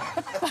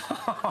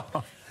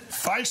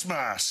 Face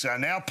masks are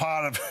now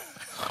part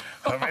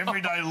of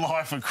everyday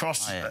life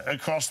across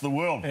the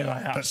world.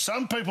 Yeah, but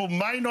some people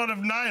may not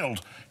have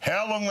nailed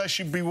how long they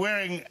should be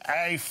wearing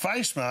a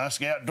face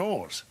mask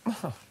outdoors.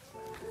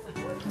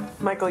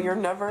 Michael, you're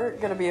never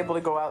going to be able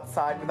to go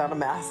outside without a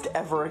mask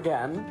ever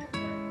again.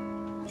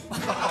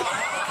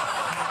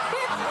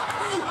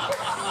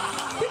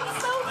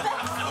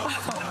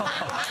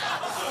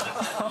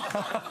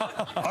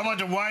 I'd like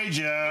to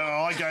wager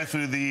I go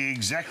through the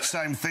exact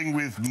same thing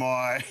with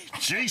my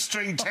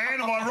G-string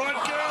tan. Am I right,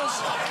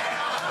 girls?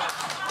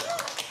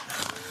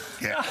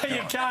 Yeah.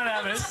 You can't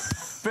have it.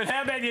 But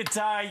how about you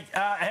take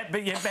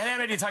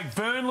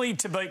Burnley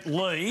to beat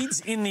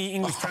Leeds in the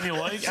English Premier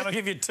League, and I'll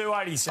give you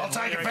 287. I'll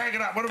take it, bag it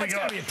up. What do we got? That's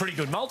going to be a pretty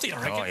good multi,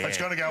 I reckon. Oh, yeah. It's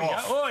going to go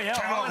off. Oh, yeah,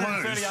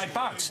 Cannot lose.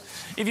 $138.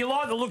 If you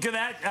like the look of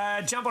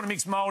that, jump on a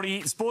Mixed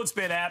Multi,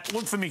 Sportsbet app,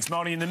 look for Mixed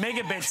Multi in the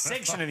Mega Bet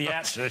section of the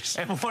app,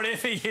 and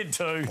whatever you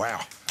do,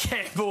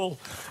 gamble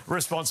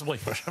responsibly.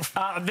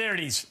 There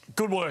it is.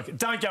 Good work.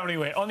 Don't go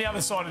anywhere. On the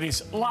other side of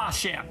this, last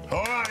shout.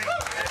 All right.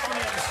 On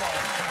the other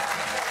side.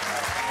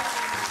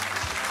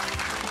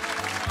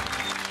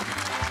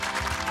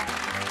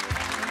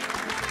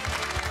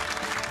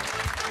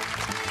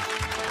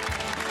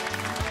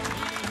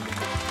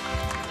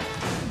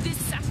 This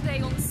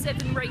Saturday on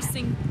 7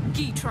 Racing,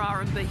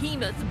 Guitar and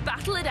Behemoth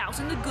battle it out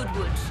in the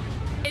Goodwood.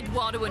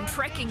 Eduardo and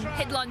Trekking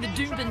headline the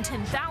Doomben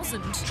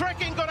 10,000.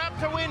 Trekking got up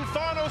to win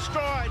final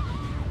stride.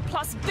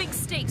 Plus big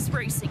stakes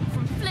racing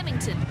from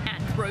Flemington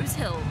and Rose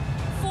Hill.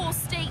 4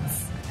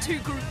 states, 2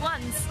 Group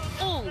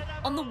 1s, all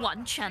on the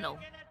one channel.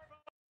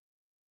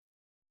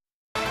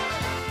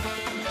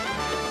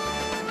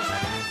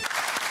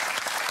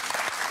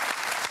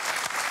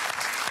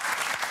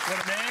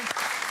 What a man,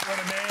 what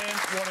a man,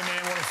 what a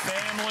man, what a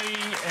family,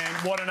 and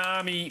what an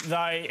army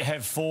they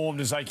have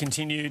formed as they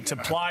continue to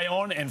play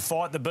on and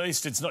fight the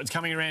beast. It's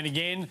coming around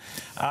again.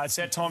 It's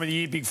that time of the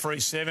year, Big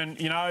Free 7.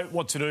 You know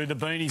what to do. The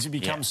beanies have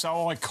become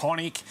so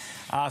iconic.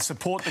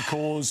 Support the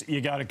cause. You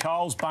go to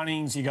Coles,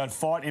 Bunnings, you go to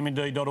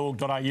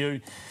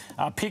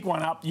fightmnd.org.au. Pick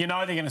one up. You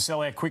know they're going to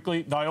sell out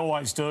quickly. They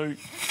always do.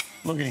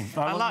 Look at him.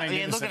 I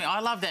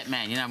love that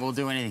man. You know, we'll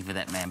do anything for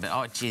that man. But,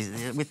 oh, geez,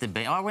 with the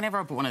beanie... whenever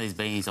I put one of these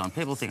beanies on,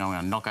 people think I'm going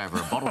to knock over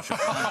a bottle shop.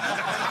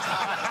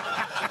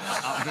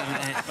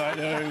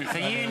 For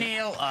you,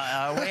 Neil,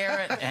 I wear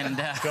it and...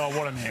 God,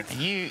 what a man.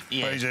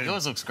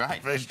 Yours looks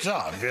great. It's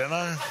done, you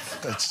know.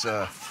 It's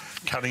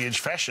cutting-edge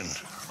fashion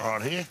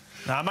right here.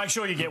 Make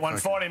sure you get one.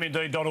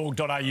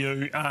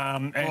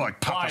 Fightmnd.org.au and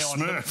like Papa play on.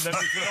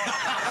 Smurf.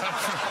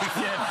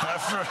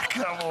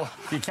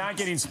 You can't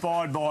get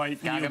inspired by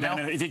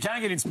Gargamel. If you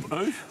can't get inspired,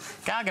 who?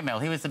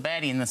 Gargamel. He was the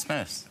baddie in the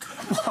Smurfs.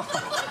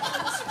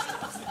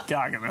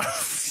 Gargamel.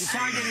 You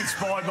can't get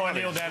inspired by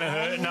Neil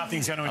Danaher.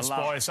 Nothing's going to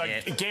inspire. So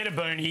get a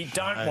beanie.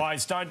 Don't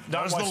waste. Don't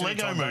waste the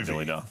Lego time.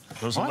 movie.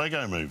 It was a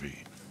Lego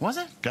movie. Was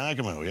it?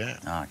 Gargamel, yeah.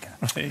 Oh, okay.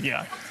 There you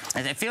go.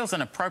 And it feels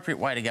an appropriate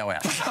way to go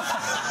out.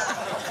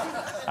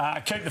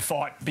 Keep the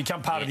fight.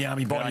 Become part of the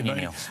army. Body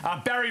Neil.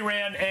 Barry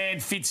Round and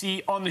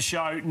Fitzy on the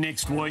show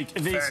next week.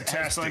 This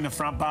has been the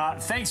Front Bar.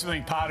 Thanks for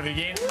being part of it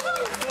again.